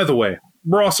 By the way,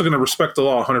 we're also going to respect the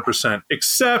law 100%,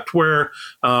 except where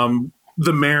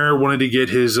the mayor wanted to get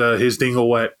his dingle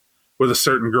wet with a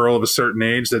certain girl of a certain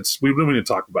age. We need to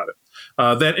talk about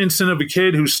it. That incident of a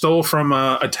kid who stole from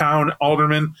a town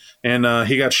alderman and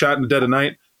he got shot in the dead of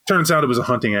night. Turns out it was a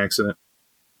hunting accident.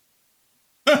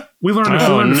 We learned to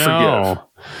forgive.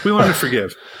 We learned to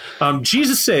forgive.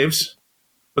 Jesus saves,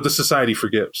 but the society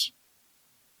forgives,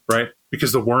 right?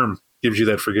 Because the worm gives you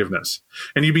that forgiveness.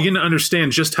 And you begin to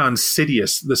understand just how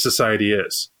insidious the society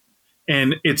is.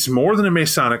 And it's more than a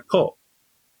Masonic cult,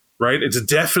 right? It's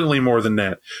definitely more than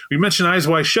that. We mentioned Eyes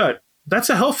Wide Shut. That's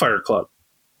a Hellfire Club.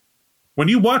 When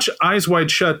you watch Eyes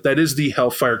Wide Shut, that is the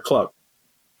Hellfire Club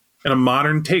and a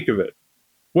modern take of it.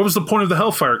 What was the point of the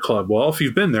Hellfire Club? Well, if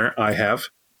you've been there, I have,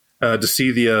 to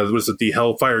see the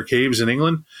Hellfire Caves in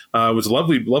England. It was a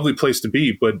lovely place to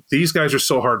be, but these guys are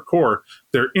so hardcore.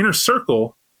 Their inner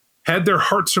circle had their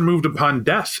hearts removed upon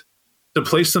death to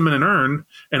place them in an urn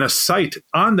and a site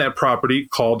on that property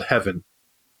called heaven.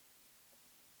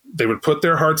 They would put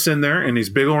their hearts in there, and these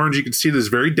big orange, you can see this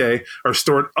very day, are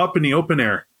stored up in the open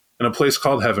air in a place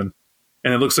called heaven.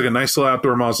 And it looks like a nice little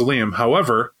outdoor mausoleum.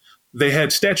 However, they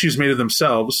had statues made of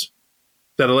themselves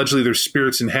that allegedly their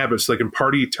spirits inhabit, so they can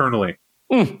party eternally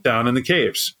down in the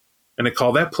caves. And they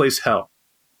call that place hell,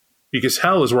 because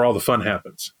hell is where all the fun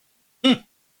happens.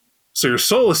 So your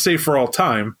soul is safe for all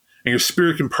time, and your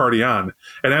spirit can party on.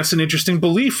 And that's an interesting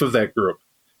belief of that group.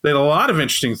 They had a lot of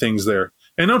interesting things there.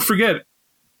 And don't forget,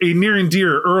 a near and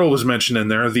dear Earl was mentioned in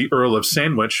there, the Earl of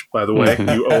Sandwich, by the way.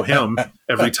 You owe him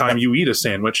every time you eat a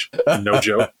sandwich. No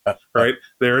joke. Right?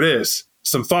 There it is.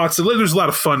 Some thoughts. There's a lot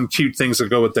of fun, cute things that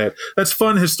go with that. That's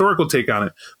fun historical take on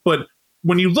it. But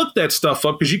when you look that stuff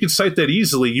up, because you can cite that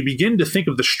easily, you begin to think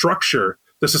of the structure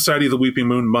the Society of the Weeping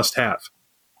Moon must have.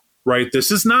 Right? This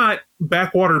is not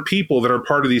backwater people that are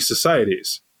part of these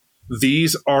societies.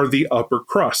 These are the upper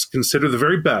crust. Consider the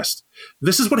very best.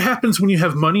 This is what happens when you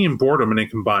have money and boredom and they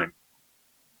combine.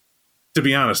 To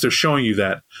be honest, they're showing you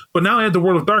that. But now add the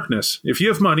world of darkness. If you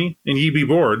have money and ye be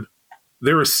bored,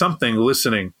 there is something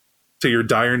listening to your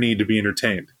dire need to be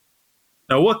entertained.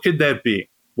 Now, what could that be?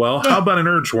 Well, how about an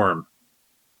urge worm?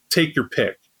 Take your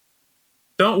pick.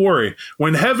 Don't worry.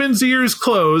 When heaven's ears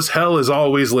close, hell is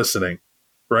always listening.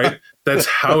 Right? That's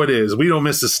how it is. We don't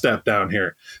miss a step down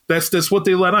here. That's what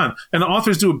they let on. And the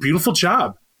authors do a beautiful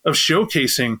job of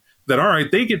showcasing that, all right,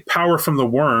 they get power from the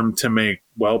worm to make,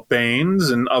 well, banes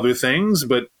and other things,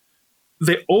 but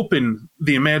they open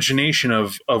the imagination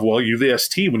of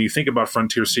UVST when you think about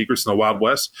Frontier Secrets in the Wild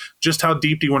West. Just how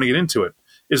deep do you want to get into it?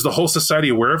 Is the whole society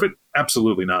aware of it?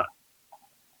 Absolutely not.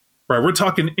 Right? We're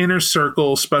talking inner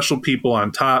circle, special people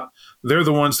on top. They're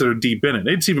the ones that are deep in it.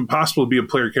 It's even possible to be a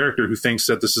player character who thinks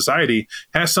that the society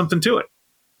has something to it.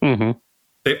 Mm-hmm.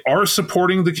 They are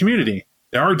supporting the community.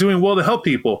 They are doing well to help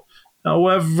people.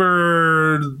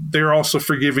 However, they're also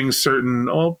forgiving certain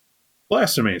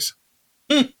blasphemies.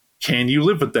 Can you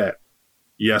live with that?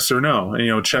 Yes or no?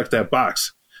 And, check that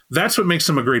box. That's what makes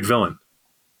them a great villain.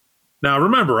 Now,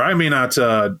 remember, I may not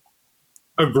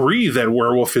agree that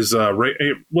werewolf is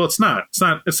it's not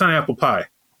apple pie.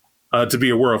 To be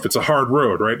a werewolf, it's a hard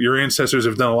road, right? Your ancestors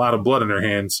have done a lot of blood in their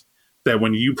hands that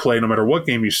when you play, no matter what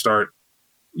game you start,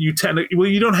 you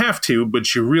don't have to,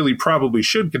 but you really probably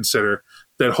should consider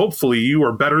that hopefully you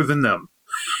are better than them.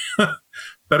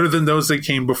 Better than those that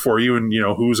came before you, and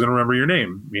who's going to remember your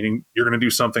name, meaning you're going to do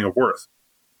something of worth.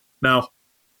 Now,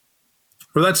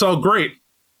 well, that's all great.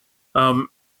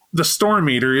 The Storm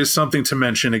Eater is something to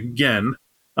mention again,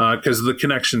 because of the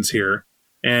connections here.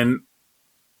 And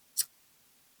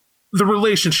the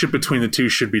relationship between the two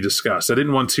should be discussed. I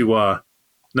didn't want to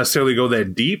necessarily go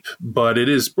that deep, but it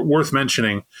is worth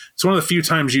mentioning. It's one of the few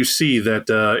times you see that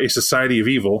a society of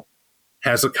evil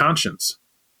has a conscience.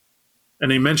 And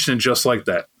they mention it just like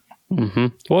that. Mm-hmm.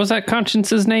 What was that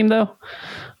conscience's name, though?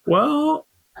 Well,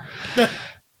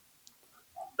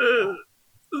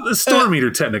 the Storm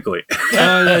Eater, technically.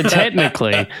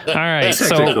 Technically. All right.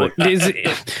 Technically. So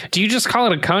do you just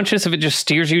call it a conscience if it just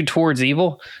steers you towards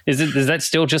evil? Is that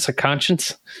still just a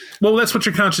conscience? Well, that's what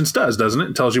your conscience does, doesn't it?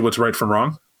 It tells you what's right from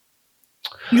wrong.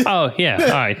 Oh, yeah. All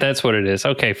right. That's what it is.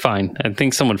 Okay, fine. I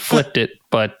think someone flipped it,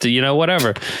 but,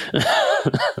 whatever.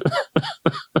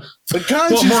 The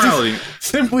conscience is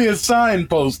simply a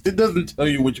signpost. It doesn't tell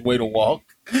you which way to walk.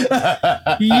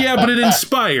 Yeah, but it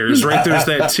inspires, right? There's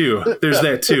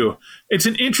that too. It's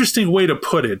an interesting way to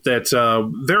put it, that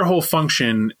their whole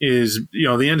function is,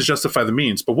 the ends justify the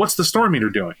means. But what's the Storm Eater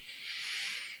doing?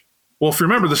 Well, if you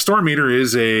remember, the Storm Eater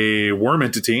is a worm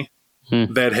entity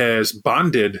that has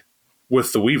bonded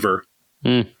with the Weaver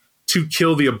to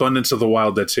kill the abundance of the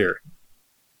wild that's here.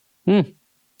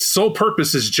 Sole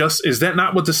purpose is that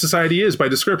not what the society is by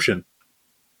description?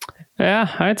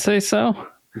 Yeah, I'd say so.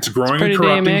 It's growing pretty and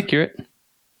corrupting. damn accurate.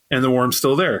 And the worm's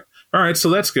still there. All right, so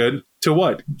that's good. To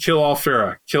what? Kill all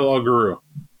Farah. Kill all Guru.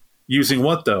 Using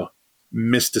what, though?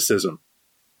 Mysticism.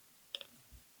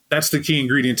 That's the key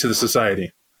ingredient to the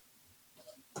society.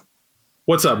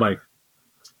 What's up, Mike?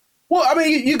 Well, I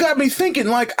mean, you got me thinking.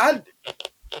 Like, I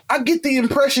get the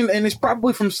impression, and it's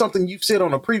probably from something you've said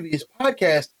on a previous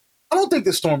podcast. I don't think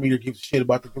the Storm Eater gives a shit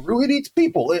about the Guru. It eats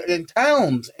people in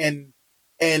towns, and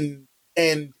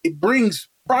it brings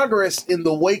progress in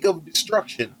the wake of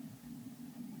destruction.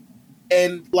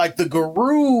 And like the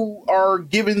Guru are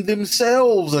giving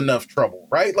themselves enough trouble,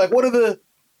 right? Like,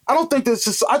 I think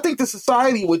the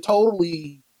society would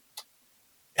totally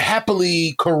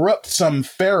happily corrupt some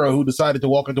pharaoh who decided to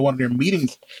walk into one of their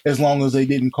meetings as long as they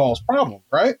didn't cause problems,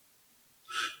 right?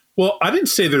 Well, I didn't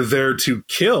say they're there to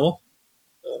kill.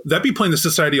 That'd be playing the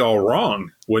society all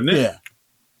wrong, wouldn't it?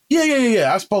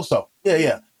 Yeah. I suppose so.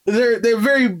 Yeah. They're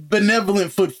very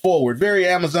benevolent foot forward, very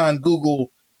Amazon,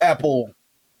 Google, Apple.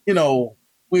 You know,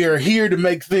 we are here to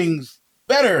make things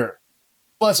better,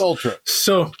 plus ultra.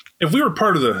 So if we were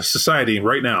part of the society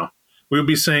right now, we would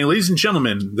be saying, ladies and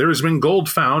gentlemen, there has been gold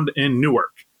found in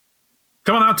Newark.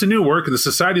 Come on out to Newark, and the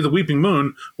Society of the Weeping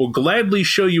Moon will gladly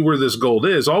show you where this gold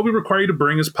is. All we require you to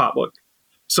bring is potluck.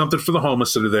 Something for the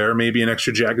homeless that are there, maybe an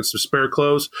extra jacket, some spare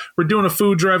clothes. We're doing a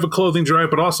food drive, a clothing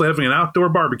drive, but also having an outdoor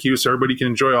barbecue so everybody can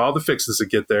enjoy all the fixings that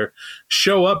get there.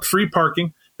 Show up, free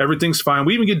parking. Everything's fine.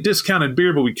 We even get discounted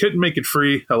beer, but we couldn't make it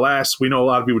free. Alas, we know a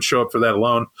lot of you would show up for that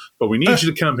alone. But we need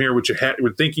you to come here with your hat,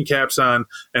 with thinking caps on,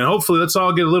 and hopefully let's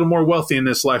all get a little more wealthy in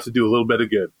this life to do a little bit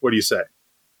of good. What do you say?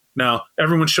 Now,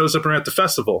 everyone shows up at the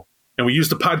festival, and we use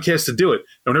the podcast to do it.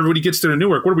 And when everybody gets there to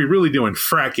Newark, what are we really doing?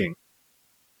 Fracking.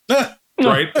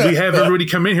 Right? We have everybody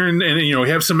come in here and we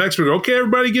have some experts. Okay,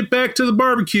 everybody get back to the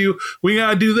barbecue. We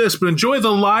got to do this, but enjoy the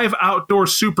live outdoor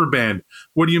super band.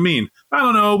 What do you mean? I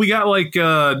don't know. We got like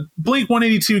Blink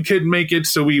 182 couldn't make it,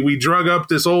 so we drug up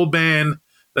this old band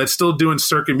that's still doing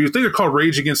circuit music. They're called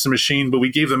Rage Against the Machine, but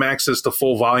we gave them access to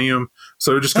full volume.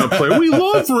 So they're just going to play. We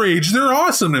love Rage. They're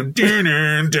awesome. And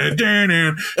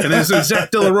as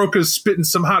Zach De La Roca's spitting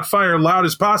some hot fire loud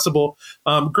as possible.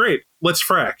 Great. Let's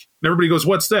frack. And everybody goes,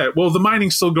 what's that? Well, the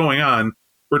mining's still going on.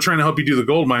 We're trying to help you do the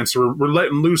gold mine. So we're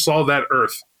letting loose all that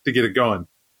earth to get it going.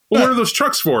 Well, what are those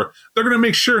trucks for? They're going to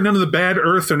make sure none of the bad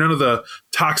earth or none of the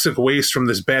toxic waste from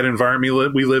this bad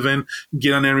environment we live in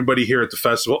get on everybody here at the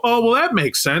festival. Oh, well, that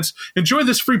makes sense. Enjoy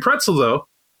this free pretzel, though,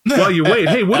 while you wait.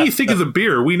 Hey, what do you think of the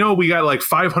beer? We know we got like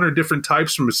 500 different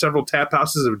types from several tap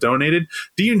houses have donated.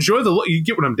 Do you enjoy you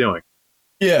get what I'm doing?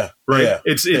 Yeah. Right? Yeah.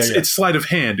 It's sleight of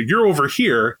hand. You're over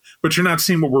here, but you're not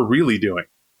seeing what we're really doing.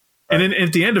 And then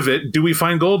at the end of it, do we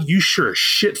find gold? You sure as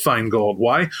shit find gold.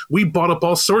 Why? We bought up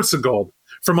all sorts of gold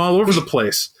from all over the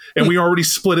place. And we already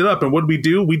split it up. And what did we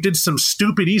do? We did some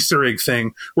stupid Easter egg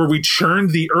thing where we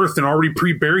churned the earth and already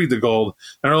pre-buried the gold.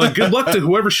 And we're like, good luck to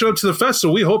whoever showed up to the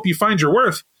festival. We hope you find your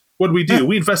worth. What did we do?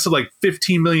 We invested like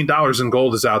 $15 million in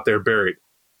gold is out there buried.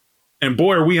 And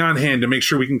boy, are we on hand to make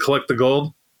sure we can collect the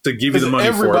gold to give you the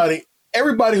money for it.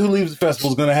 Everybody who leaves the festival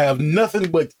is going to have nothing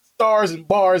but stars and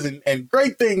bars and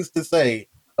great things to say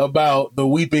about the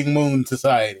Weeping Moon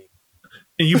Society.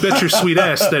 And you bet your sweet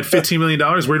ass that $15 million,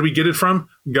 where did we get it from?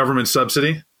 Government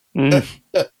subsidy.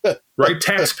 Right?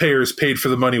 Taxpayers paid for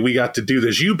the money we got to do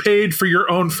this. You paid for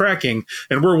your own fracking,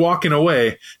 and we're walking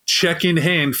away, check in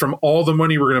hand from all the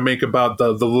money we're going to make about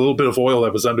the little bit of oil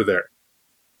that was under there.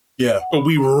 Yeah. But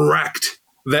we wrecked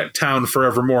that town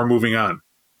forevermore moving on.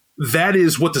 That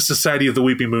is what the Society of the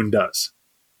Weeping Moon does.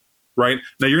 Right?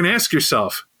 Now you're going to ask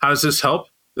yourself, how does this help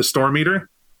the Storm Eater?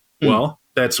 Well,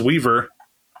 that's Weaver,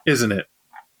 isn't it?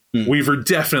 Weaver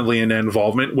definitely in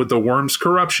involvement with the worm's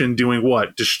corruption doing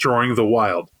what? Destroying the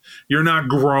wild. You're not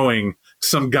growing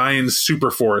some guy in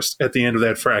Superforest at the end of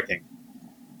that fracking.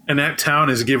 And that town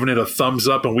is giving it a thumbs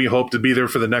up, and we hope to be there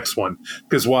for the next one.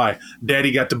 Because why?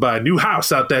 Daddy got to buy a new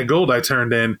house out that gold I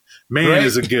turned in. Man, right?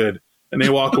 Is it good. And they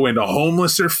walk away, and the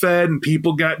homeless are fed, and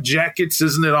people got jackets.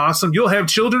 Isn't it awesome? You'll have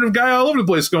children of Guy all over the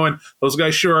place going, those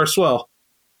guys sure are swell.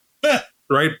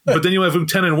 Right? But then you'll have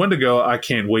Lieutenant Wendigo, I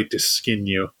can't wait to skin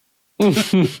you.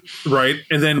 Right?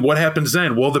 And then what happens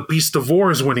then? Well, the Beast of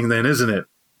War is winning then, isn't it?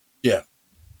 Yeah.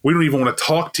 We don't even want to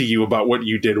talk to you about what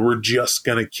you did. We're just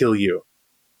going to kill you.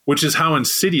 Which is how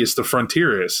insidious the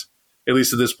frontier is. At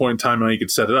least at this point in time, how you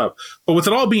could set it up. But with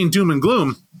it all being doom and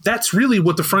gloom, that's really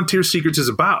what the Frontier Secrets is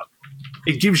about.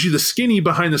 It gives you the skinny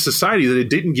behind the society that it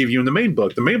didn't give you in the main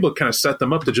book. The main book kind of set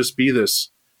them up to just be this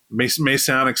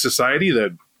Masonic society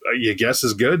that you guess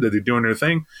is good, that they're doing their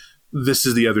thing. This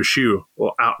is the other shoe,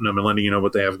 well, outing them and letting you know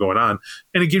what they have going on.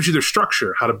 And it gives you their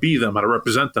structure, how to be them, how to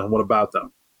represent them, what about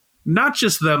them. Not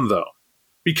just them, though.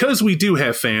 Because we do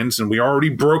have fans, and we already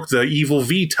broke the Evil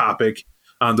V topic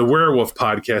on the Werewolf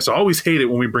podcast. I always hate it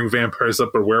when we bring vampires up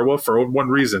or werewolf for one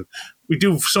reason. We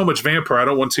do so much vampire, I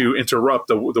don't want to interrupt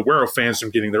the werewolf fans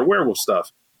from getting their werewolf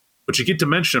stuff. But you get to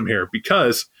mention them here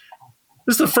because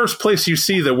this is the first place you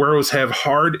see that werewolves have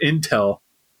hard intel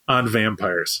on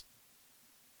vampires.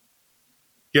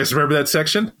 You guys remember that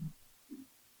section?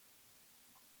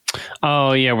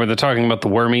 Oh, yeah, where they're talking about the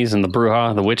wormies and the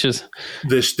Bruja, the witches.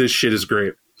 This shit is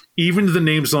great. Even the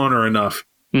names alone are enough.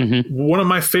 Mm-hmm. One of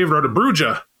my favorite are the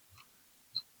Bruja.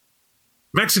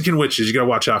 Mexican witches, you got to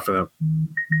watch out for them.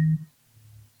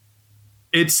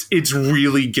 It's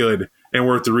really good and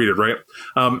worth to read it, right?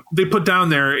 They put down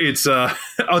there, it's,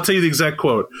 I'll tell you the exact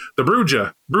quote. The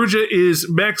Bruja. Bruja is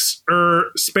Mex or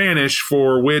Spanish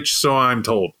for witch, so I'm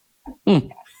told.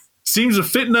 Seems a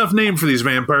fit enough name for these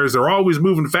vampires. They're always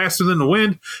moving faster than the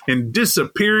wind and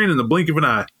disappearing in the blink of an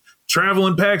eye. Travel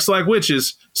in packs like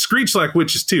witches, screech like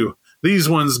witches too. These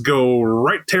ones go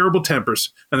right terrible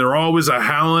tempers, and they're always a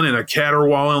howling and a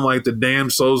caterwauling like the damn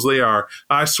souls they are.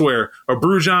 I swear, a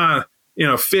Bruja,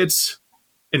 fits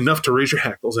enough to raise your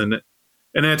hackles in it.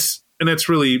 And that's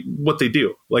really what they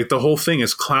do. Like, the whole thing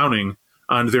is clowning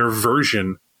on their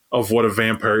version of what a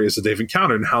vampire is that they've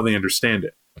encountered and how they understand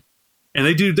it. And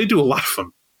they do a lot of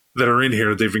them that are in here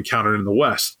that they've encountered in the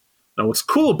West. Now, what's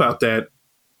cool about that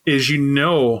is you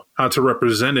know how to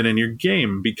represent it in your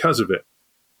game because of it.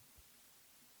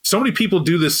 So many people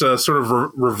do this sort of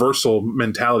reversal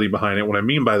mentality behind it. What I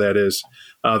mean by that is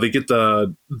they get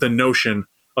the notion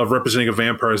of representing a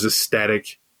vampire as a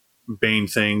static Bane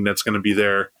thing that's going to be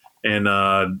there. And,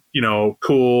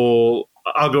 cool,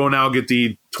 I'll go now get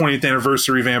the 20th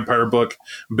anniversary vampire book,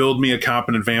 build me a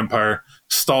competent vampire,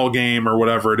 stall game or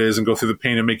whatever it is, and go through the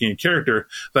pain of making a character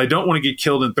that I don't want to get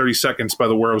killed in 30 seconds by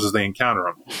the werewolves as they encounter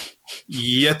them.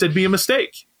 Yet that'd be a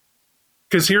mistake.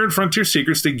 Because here in Frontier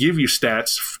Secrets, they give you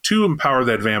stats to empower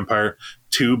that vampire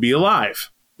to be alive.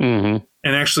 Mm-hmm.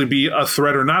 And actually be a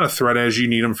threat or not a threat as you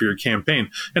need them for your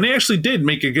campaign. And they actually did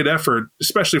make a good effort,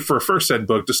 especially for a first ed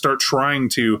book, to start trying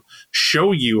to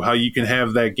show you how you can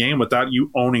have that game without you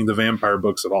owning the vampire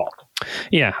books at all.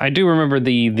 Yeah, I do remember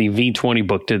the V20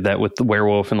 book did that with the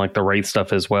werewolf and like the wraith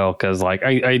stuff as well. Because like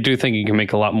I do think you can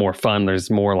make a lot more fun.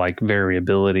 There's more like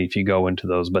variability if you go into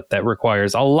those, but that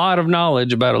requires a lot of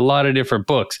knowledge about a lot of different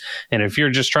books. And if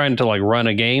you're just trying to like run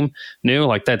a game new,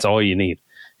 like that's all you need.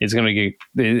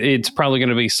 It's probably going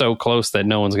to be so close that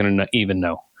no one's going to even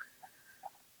know.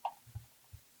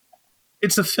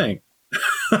 It's a thing.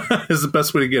 Is the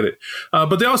best way to get it.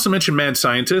 But they also mentioned mad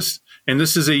scientists, and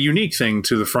this is a unique thing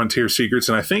to the Frontier Secrets,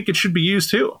 and I think it should be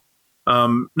used too.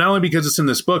 Not only because it's in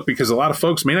this book, because a lot of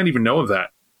folks may not even know of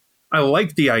that. I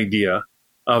like the idea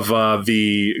of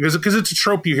because it's a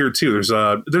trope you hear too. There's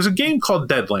a game called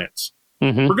Deadlands.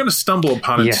 Mm-hmm. We're going to stumble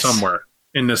upon it somewhere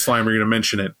in this line. We're going to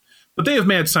mention it. But they have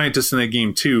mad scientists in that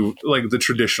game too, like the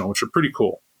traditional, which are pretty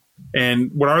cool.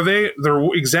 And what are they? They're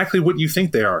exactly what you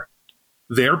think they are.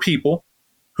 They are people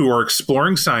who are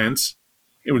exploring science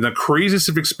in the craziest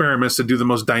of experiments to do the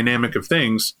most dynamic of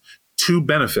things to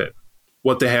benefit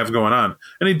what they have going on.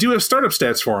 And they do have startup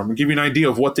stats for them and give you an idea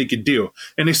of what they could do.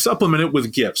 And they supplement it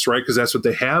with gifts, right? Because that's what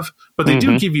they have. But they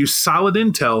do give you solid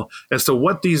intel as to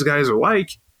what these guys are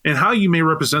like and how you may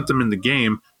represent them in the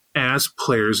game as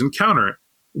players encounter it.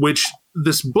 Which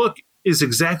this book is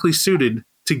exactly suited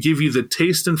to give you the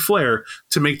taste and flair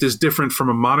to make this different from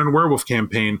a modern werewolf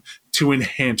campaign to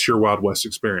enhance your Wild West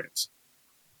experience.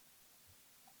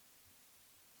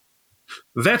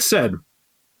 That said,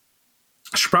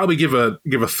 I should probably give a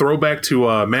throwback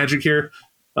to Magic here.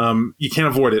 You can't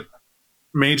avoid it.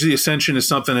 Mage of the Ascension is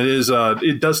something that is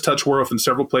it does touch werewolf in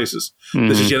several places. Mm-hmm.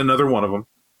 This is yet another one of them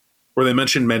where they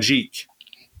mention Magic,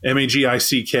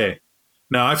 Magick.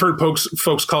 Now, I've heard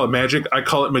folks call it magic. I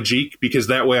call it Magique because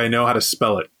that way I know how to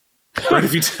spell it. Right?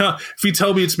 If you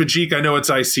tell me it's Magique, I know it's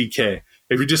ICK.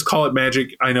 If you just call it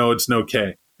magic, I know it's no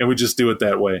K. And we just do it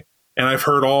that way. And I've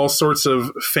heard all sorts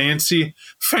of fancy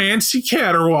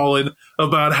caterwauling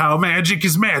about how magic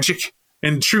is magic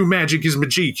and true magic is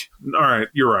Magique. All right,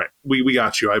 you're right. We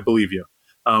got you. I believe you.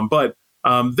 But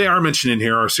they are mentioned in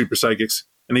here, our super psychics,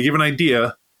 and they give an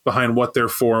idea behind what they're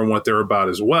for and what they're about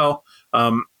as well.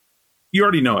 You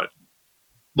already know it.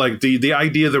 Like the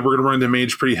idea that we're going to run into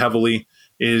mage pretty heavily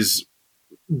is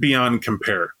beyond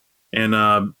compare.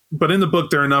 And but in the book,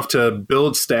 they're enough to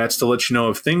build stats to let you know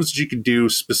of things that you could do,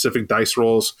 specific dice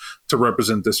rolls to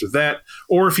represent this or that.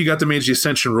 Or if you got the Mage of the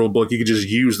Ascension rule book, you could just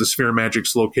use the sphere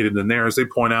magics located in there, as they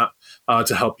point out,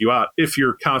 to help you out if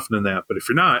you're confident in that. But if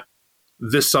you're not,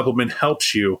 this supplement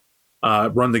helps you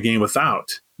run the game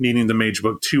without needing the mage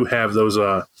book to have those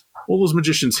those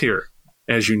magicians here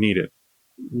as you need it.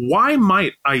 Why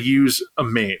might I use a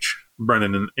mage,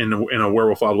 Brennan, in a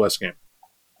Werewolf Wild West game?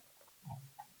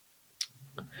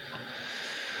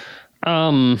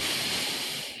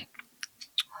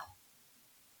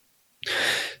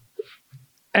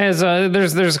 As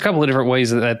there's a couple of different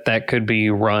ways that could be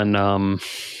run,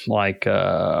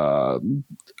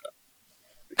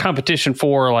 competition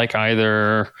for like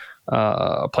either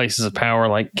places of power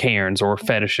like cairns or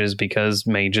fetishes, because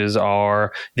mages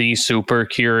are the super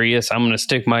curious. I'm going to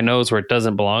stick my nose where it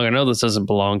doesn't belong. I know this doesn't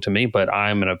belong to me, but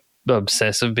I'm an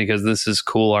obsessive because this is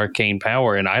cool arcane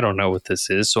power and I don't know what this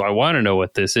is, so I want to know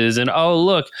what this is. And oh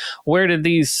look, where did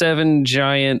these 7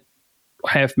 giant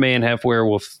half man half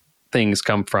werewolf things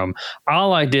come from?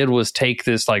 All I did was take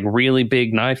this like really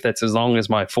big knife that's as long as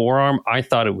my forearm. I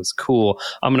thought it was cool.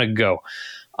 I'm gonna go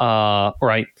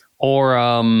right.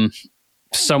 Or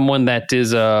someone that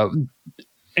is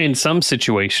in some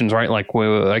situations, right? Like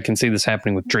I can see this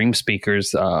happening with dream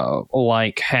speakers,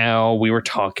 like how we were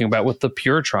talking about with the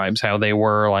pure tribes, how they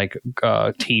were like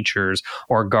teachers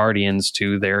or guardians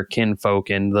to their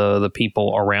kinfolk and the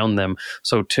people around them.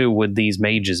 So too would these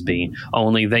mages be,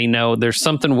 only they know there's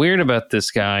something weird about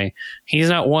this guy. He's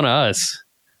not one of us.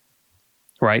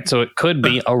 Right. So it could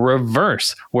be a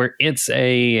reverse where it's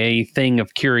a thing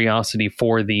of curiosity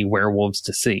for the werewolves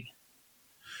to see.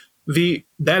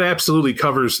 That absolutely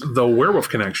covers the werewolf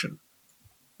connection.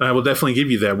 And I will definitely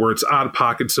give you that, where it's odd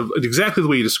pockets of exactly the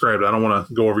way you described it. I don't want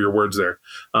to go over your words there,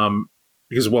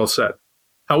 because well said.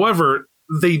 However,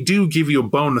 they do give you a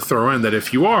bone to throw in that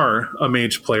if you are a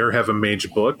mage player, have a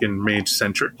mage book and mage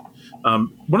centric,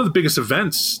 one of the biggest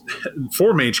events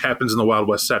for mage happens in the Wild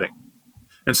West setting.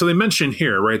 And so they mention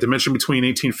here, right? They mention between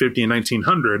 1850 and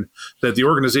 1900 that the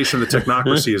organization of the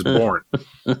technocracy is born.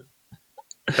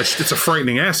 It's a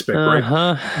frightening aspect,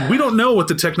 right? We don't know what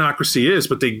the technocracy is,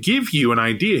 but they give you an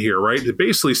idea here, right? They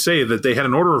basically say that they had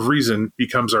an order of reason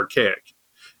becomes archaic.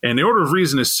 And the order of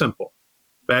reason is simple.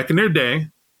 Back in their day,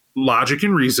 logic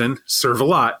and reason serve a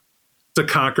lot to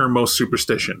conquer most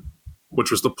superstition,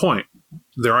 which was the point.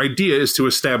 Their idea is to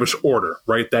establish order,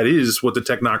 right? That is what the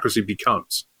technocracy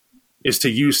becomes, is to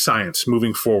use science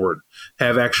moving forward,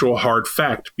 have actual hard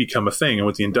fact become a thing. And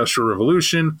with the Industrial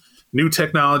Revolution, new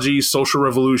technology, social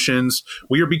revolutions,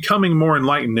 we are becoming more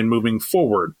enlightened and moving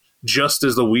forward, just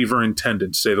as the Weaver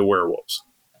intended, say the werewolves.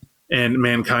 And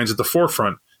mankind's at the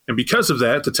forefront. And because of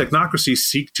that, the technocracy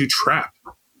seek to trap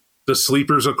the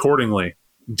sleepers accordingly.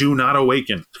 Do not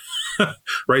awaken.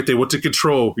 Right? They want to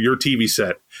control your TV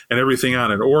set and everything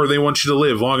on it. Or they want you to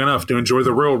live long enough to enjoy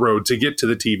the railroad to get to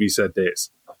the TV set days.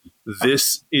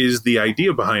 This is the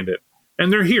idea behind it.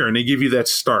 And they're here and they give you that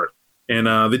start. And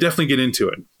they definitely get into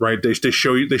it, right? They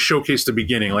showcase the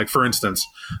beginning. Like, for instance,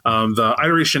 the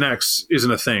Iteration X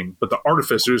isn't a thing, but the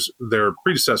Artificers, their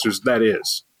predecessors, that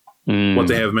is what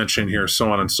they have mentioned here,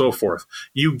 so on and so forth.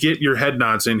 You get your head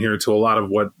nods in here to a lot of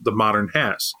what the modern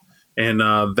has. And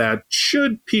that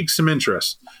should pique some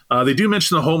interest. They do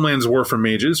mention the Homeland's War for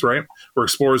Mages, right? Where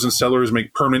explorers and settlers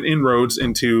make permanent inroads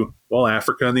into, well,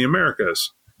 Africa and the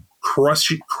Americas,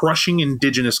 crushing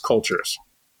indigenous cultures.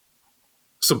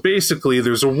 So basically,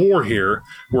 there's a war here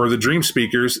where the Dream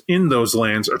Speakers in those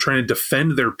lands are trying to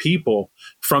defend their people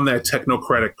from that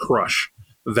technocratic crush,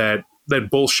 that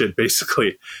bullshit,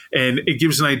 basically. And it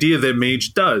gives an idea that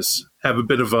Mage does have a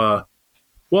bit of a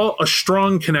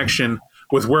strong connection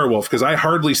with Werewolf, because I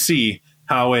hardly see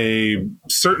how a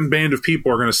certain band of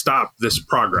people are going to stop this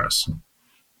progress,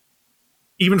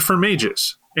 even for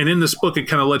mages. And in this book, it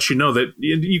kind of lets you know that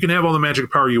you can have all the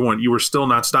magic power you want. You are still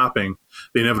not stopping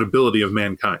the inevitability of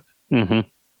mankind. Mm-hmm.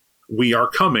 We are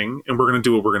coming, and we're going to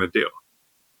do what we're going to do.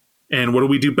 And what do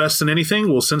we do best in anything?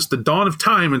 Well, since the dawn of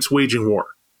time, it's waging war.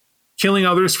 Killing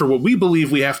others for what we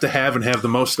believe we have to have and have the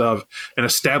most of, and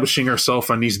establishing ourselves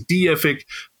on these deific,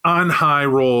 on-high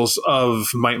roles of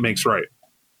might makes right.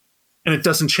 And it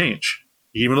doesn't change.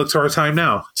 You even look to our time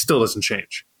now, it still doesn't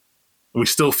change. We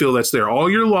still feel that's there.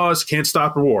 All your laws can't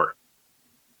stop a war.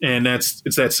 And it's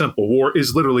that simple. War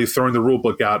is literally throwing the rule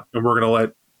book out, and we're going to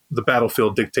let the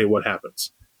battlefield dictate what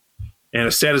happens. And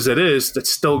as sad as that is, that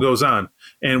still goes on.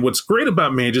 And what's great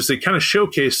about mages, they kind of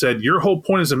showcase that your whole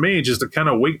point as a mage is to kind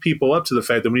of wake people up to the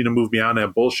fact that we need to move beyond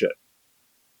that bullshit.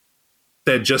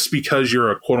 That just because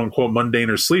you're a quote-unquote mundane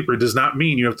or sleeper does not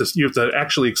mean you have to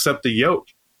actually accept the yoke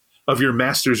of your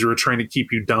masters who are trying to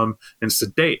keep you dumb and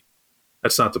sedate.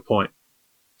 That's not the point.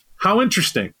 How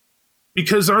interesting.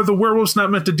 Because are the werewolves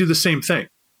not meant to do the same thing?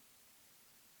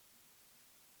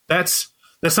 That's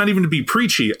not even to be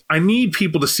preachy. I need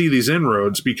people to see these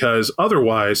inroads, because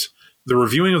otherwise the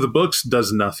reviewing of the books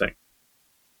does nothing.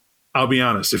 I'll be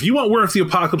honest. If you want War of the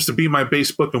Apocalypse to be my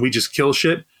base book and we just kill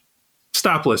shit,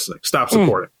 stop listening. Stop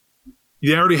supporting.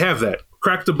 You already have that.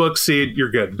 Crack the book, see it,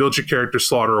 you're good. Build your character,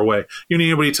 slaughter away. You don't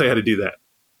need anybody to tell you how to do that.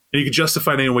 And you can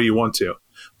justify it any way you want to.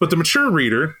 But the mature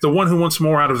reader, the one who wants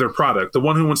more out of their product, the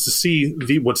one who wants to see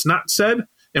what's not said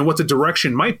and what the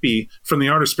direction might be from the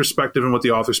artist's perspective and what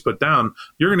the authors put down,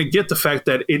 you're going to get the fact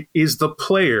that it is the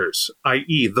players,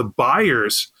 i.e. the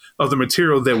buyers of the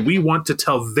material, that we want to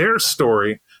tell their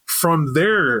story from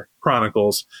their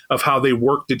chronicles of how they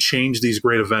work to change these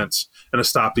great events and to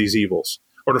stop these evils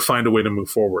or to find a way to move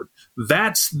forward.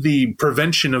 That's the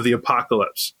prevention of the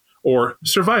apocalypse, or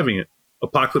surviving it.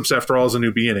 Apocalypse, after all, is a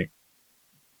new beginning.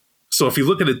 So if you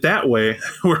look at it that way,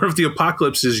 War of the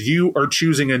Apocalypse is you are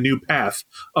choosing a new path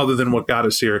other than what got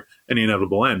us here and the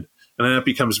inevitable end. And then that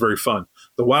becomes very fun.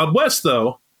 The Wild West,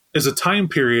 though, is a time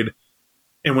period.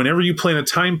 And whenever you play in a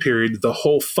time period, the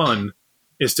whole fun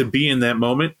is to be in that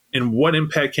moment and what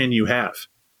impact can you have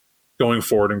going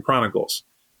forward in Chronicles.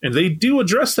 And they do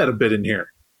address that a bit in here.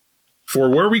 For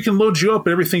where we can load you up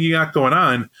and everything you got going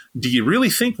on, do you really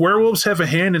think werewolves have a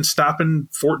hand in stopping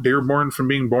Fort Dearborn from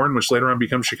being born, which later on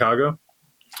becomes Chicago?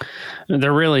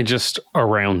 They're really just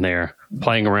around there,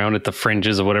 playing around at the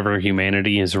fringes of whatever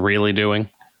humanity is really doing.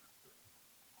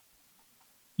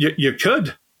 You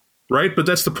could, right? But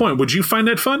that's the point. Would you find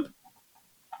that fun?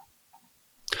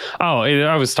 Oh,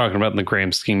 I was talking about in the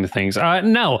grand scheme of things.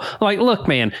 No, like, look,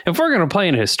 man, if we're going to play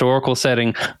in a historical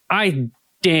setting, I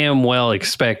damn well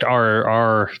expect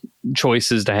our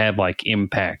choices to have like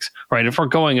impacts, right? If we're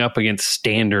going up against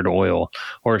Standard Oil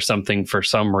or something for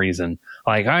some reason,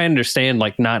 like I understand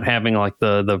like not having like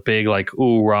the big like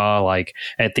ooh-rah, like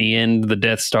at the end the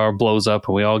Death Star blows up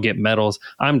and we all get medals.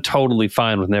 I'm totally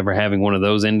fine with never having one of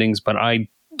those endings, but I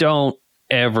don't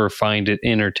ever find it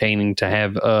entertaining to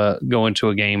have go into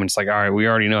a game and it's like, all right, we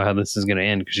already know how this is going to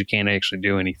end because you can't actually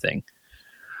do anything.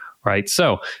 Right.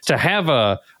 So to have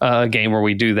a game where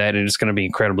we do that, it's going to be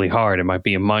incredibly hard. It might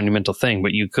be a monumental thing,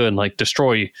 but you could like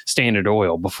destroy Standard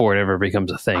Oil before it ever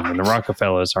becomes a thing and the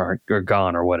Rockefellers are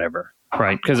gone or whatever.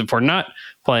 Right. Because if we're not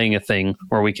playing a thing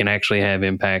where we can actually have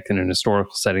impact in an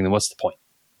historical setting, then what's the point?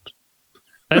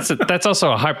 That's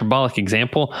also a hyperbolic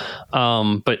example.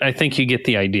 But I think you get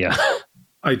the idea.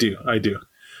 I do.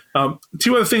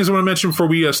 Two other things I want to mention before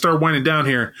we start winding down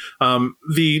here.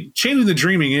 The Changing the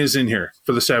Dreaming is in here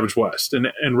for the Savage West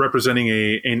and representing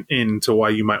an in to why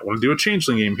you might want to do a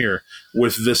Changeling game here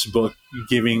with this book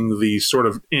giving the sort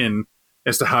of in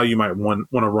as to how you might want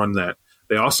to run that.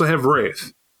 They also have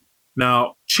Wraith.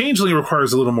 Now, Changeling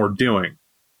requires a little more doing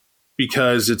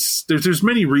because there's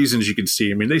many reasons you can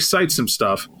see. I mean, they cite some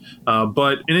stuff,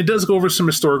 and it does go over some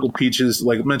historical peaches,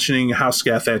 like mentioning how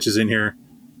Scathach is in here.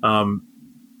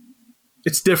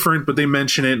 It's different, but they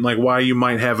mention it and like why you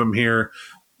might have them here,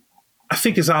 I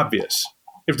think is obvious.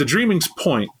 If the Dreaming's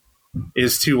point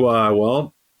is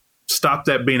to, stop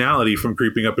that banality from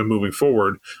creeping up and moving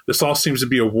forward, this all seems to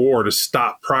be a war to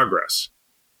stop progress.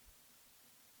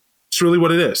 It's really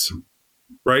what it is,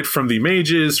 right? From the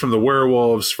mages, from the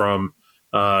werewolves, from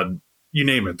you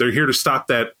name it. They're here to stop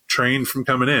that train from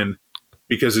coming in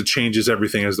because it changes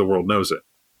everything as the world knows it.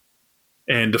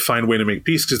 And to find a way to make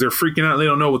peace because they're freaking out and they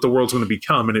don't know what the world's going to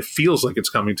become. And it feels like it's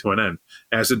coming to an end,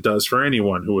 as it does for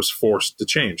anyone who was forced to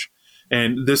change.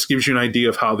 And this gives you an idea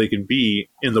of how they can be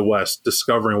in the West,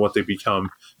 discovering what they become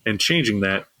and changing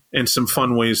that, and some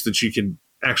fun ways that you can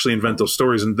actually invent those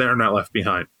stories and they're not left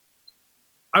behind.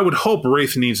 I would hope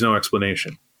Wraith needs no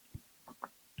explanation.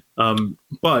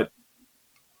 But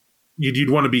you'd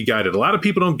want to be guided. A lot of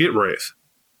people don't get Wraith.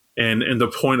 And the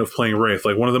point of playing Wraith,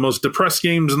 like one of the most depressed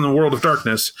games in the world of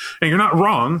darkness. And you're not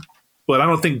wrong, but I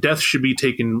don't think death should be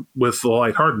taken with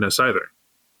lightheartedness either.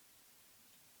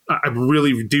 I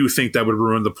really do think that would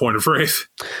ruin the point of Wraith.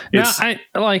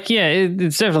 It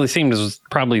definitely seems as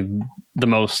probably the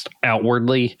most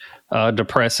outwardly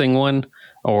depressing one,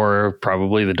 or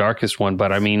probably the darkest one.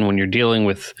 But I mean, when you're dealing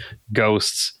with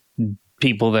ghosts,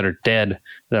 people that are dead,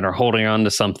 that are holding on to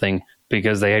something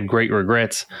because they had great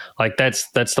regrets, like that's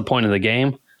the point of the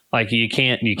game. Like you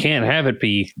can't have it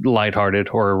be lighthearted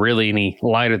or really any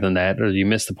lighter than that, or you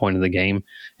miss the point of the game.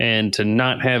 And to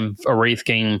not have a Wraith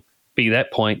game be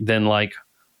that point, then like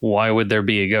why would there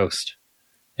be a ghost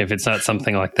if it's not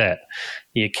something like that?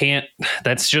 You can't.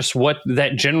 That's just what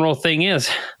that general thing is.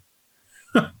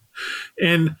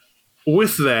 And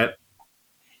with that,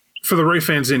 for the Wraith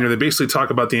fans in here, they basically talk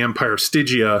about the Empire of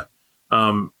Stygia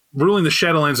ruling the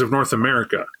Shadowlands of North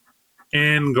America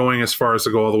and going as far as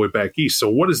to go all the way back east. So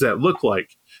what does that look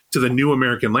like to the new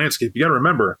American landscape? You got to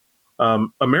remember,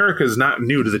 America is not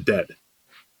new to the dead.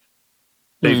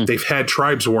 They've had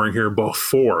tribes warring here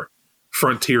before.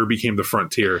 Frontier became the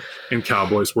frontier and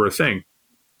cowboys were a thing.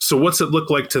 So what's it look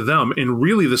like to them? And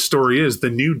really the story is the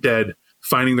new dead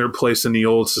finding their place in the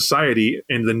old society,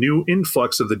 and the new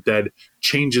influx of the dead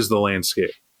changes the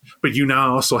landscape. But you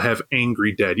now also have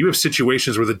angry dead. You have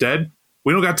situations where the dead,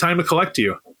 we don't got time to collect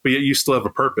you, but yet you still have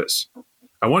a purpose.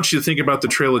 I want you to think about the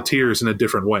Trail of Tears in a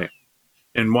different way.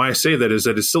 And why I say that is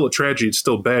that it's still a tragedy, it's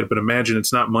still bad, but imagine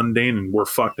it's not mundane and we're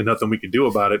fucked and nothing we can do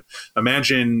about it.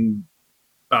 Imagine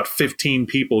about 15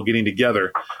 people getting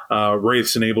together,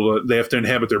 wraiths, and they have to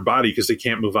inhabit their body because they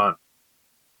can't move on.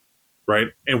 Right?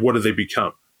 And what do they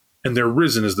become? And they're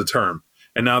risen is the term.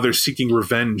 And now they're seeking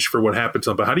revenge for what happened to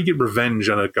them. But how do you get revenge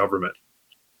on a government?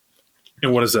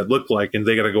 And what does that look like? And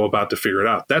they got to go about to figure it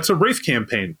out. That's a wraith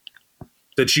campaign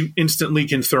that you instantly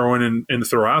can throw in and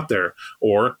throw out there.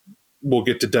 Or we'll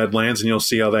get to Deadlands and you'll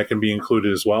see how that can be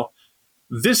included as well.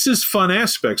 This is fun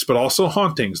aspects, but also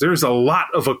hauntings. There's a lot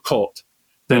of occult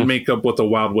that make up what the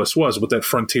Wild West was, what that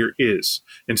frontier is.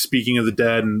 And speaking of the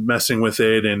dead and messing with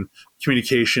it and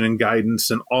communication and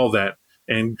guidance and all that.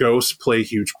 And ghosts play a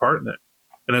huge part in it.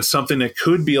 And that's something that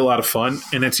could be a lot of fun.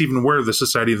 And that's even where the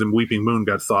Society of the Weeping Moon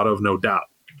got thought of, no doubt.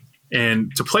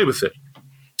 And to play with it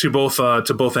to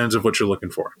both ends of what you're looking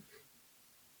for.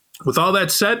 With all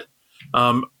that said,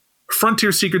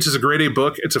 Frontier Secrets is a grade A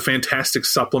book. It's a fantastic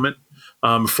supplement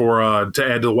to add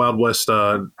to the Wild West,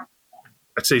 I'd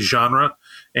say, genre.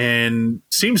 And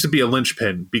seems to be a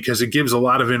linchpin because it gives a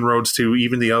lot of inroads to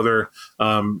even the other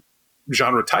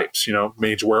genre types,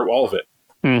 Mage Ware, all of it.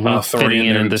 Fitting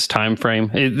in this time frame.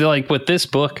 Like with this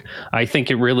book, I think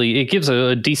it gives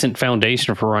a decent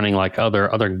foundation for running like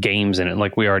other games in it.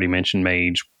 Like we already mentioned,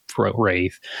 Mage,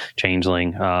 Wraith,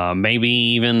 Changeling, maybe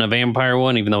even a vampire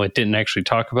one, even though it didn't actually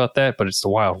talk about that, but it's the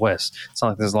Wild West. It's not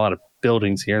like there's a lot of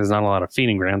buildings here. There's not a lot of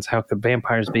feeding grounds. How could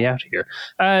vampires be out here?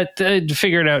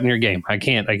 Figure it out in your game. I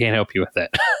can't help you with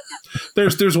that.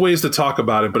 There's ways to talk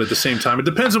about it, but at the same time, it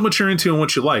depends on what you're into and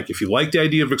what you like. If you like the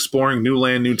idea of exploring new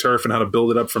land, new turf, and how to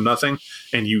build it up from nothing,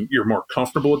 and you're more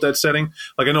comfortable with that setting,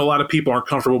 like I know a lot of people aren't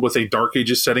comfortable with a Dark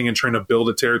Ages setting and trying to build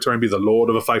a territory and be the lord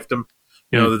of a fiefdom.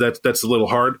 That's a little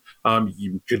hard.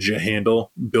 Could you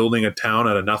handle building a town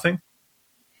out of nothing?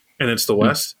 And it's the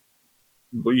West.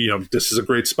 This is a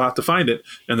great spot to find it,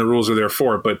 and the rules are there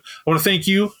for it. But I want to thank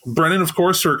you, Brennan, of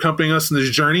course, for accompanying us in this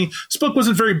journey. This book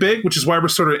wasn't very big, which is why we're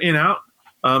sort of in out.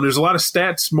 There's a lot of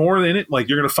stats more in it. Like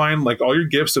you're going to find like all your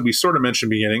gifts that we sort of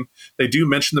mentioned in the beginning. They do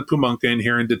mention the Pumunka in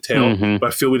here in detail, but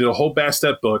I feel we did a whole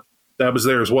Bastet book that was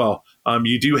there as well.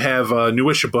 You do have a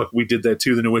Newisha book. We did that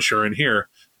too. The Newisha are in here,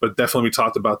 but definitely we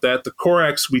talked about that. The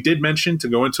Corax we did mention to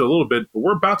go into a little bit, but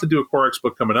we're about to do a Corax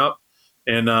book coming up.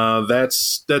 And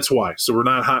that's why. So we're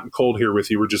not hot and cold here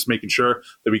with you. We're just making sure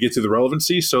that we get through the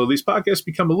relevancy. So these podcasts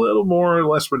become a little more or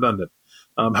less redundant.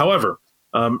 However,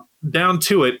 down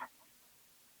to it,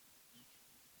 I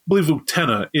believe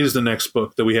Utena is the next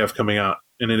book that we have coming out.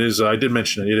 And it is, I did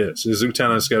mention it, it is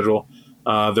Utena schedule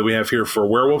that we have here for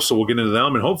Werewolf. So we'll get into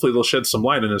them and hopefully they'll shed some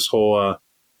light on this whole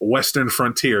Western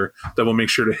frontier that we'll make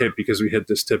sure to hit because we hit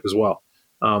this tip as well.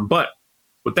 But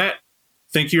with that,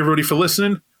 thank you everybody for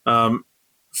listening.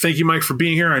 Thank you, Mike, for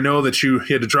being here. I know that you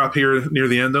had to drop here near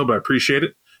the end, though, but I appreciate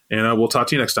it. And we'll talk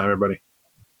to you next time, everybody.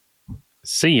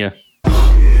 See ya.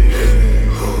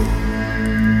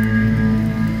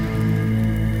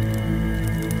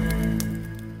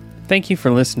 Thank you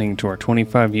for listening to our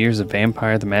 25 Years of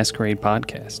Vampire the Masquerade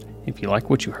podcast. If you like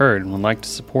what you heard and would like to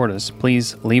support us,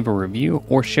 please leave a review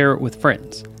or share it with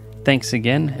friends. Thanks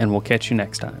again, and we'll catch you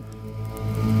next time.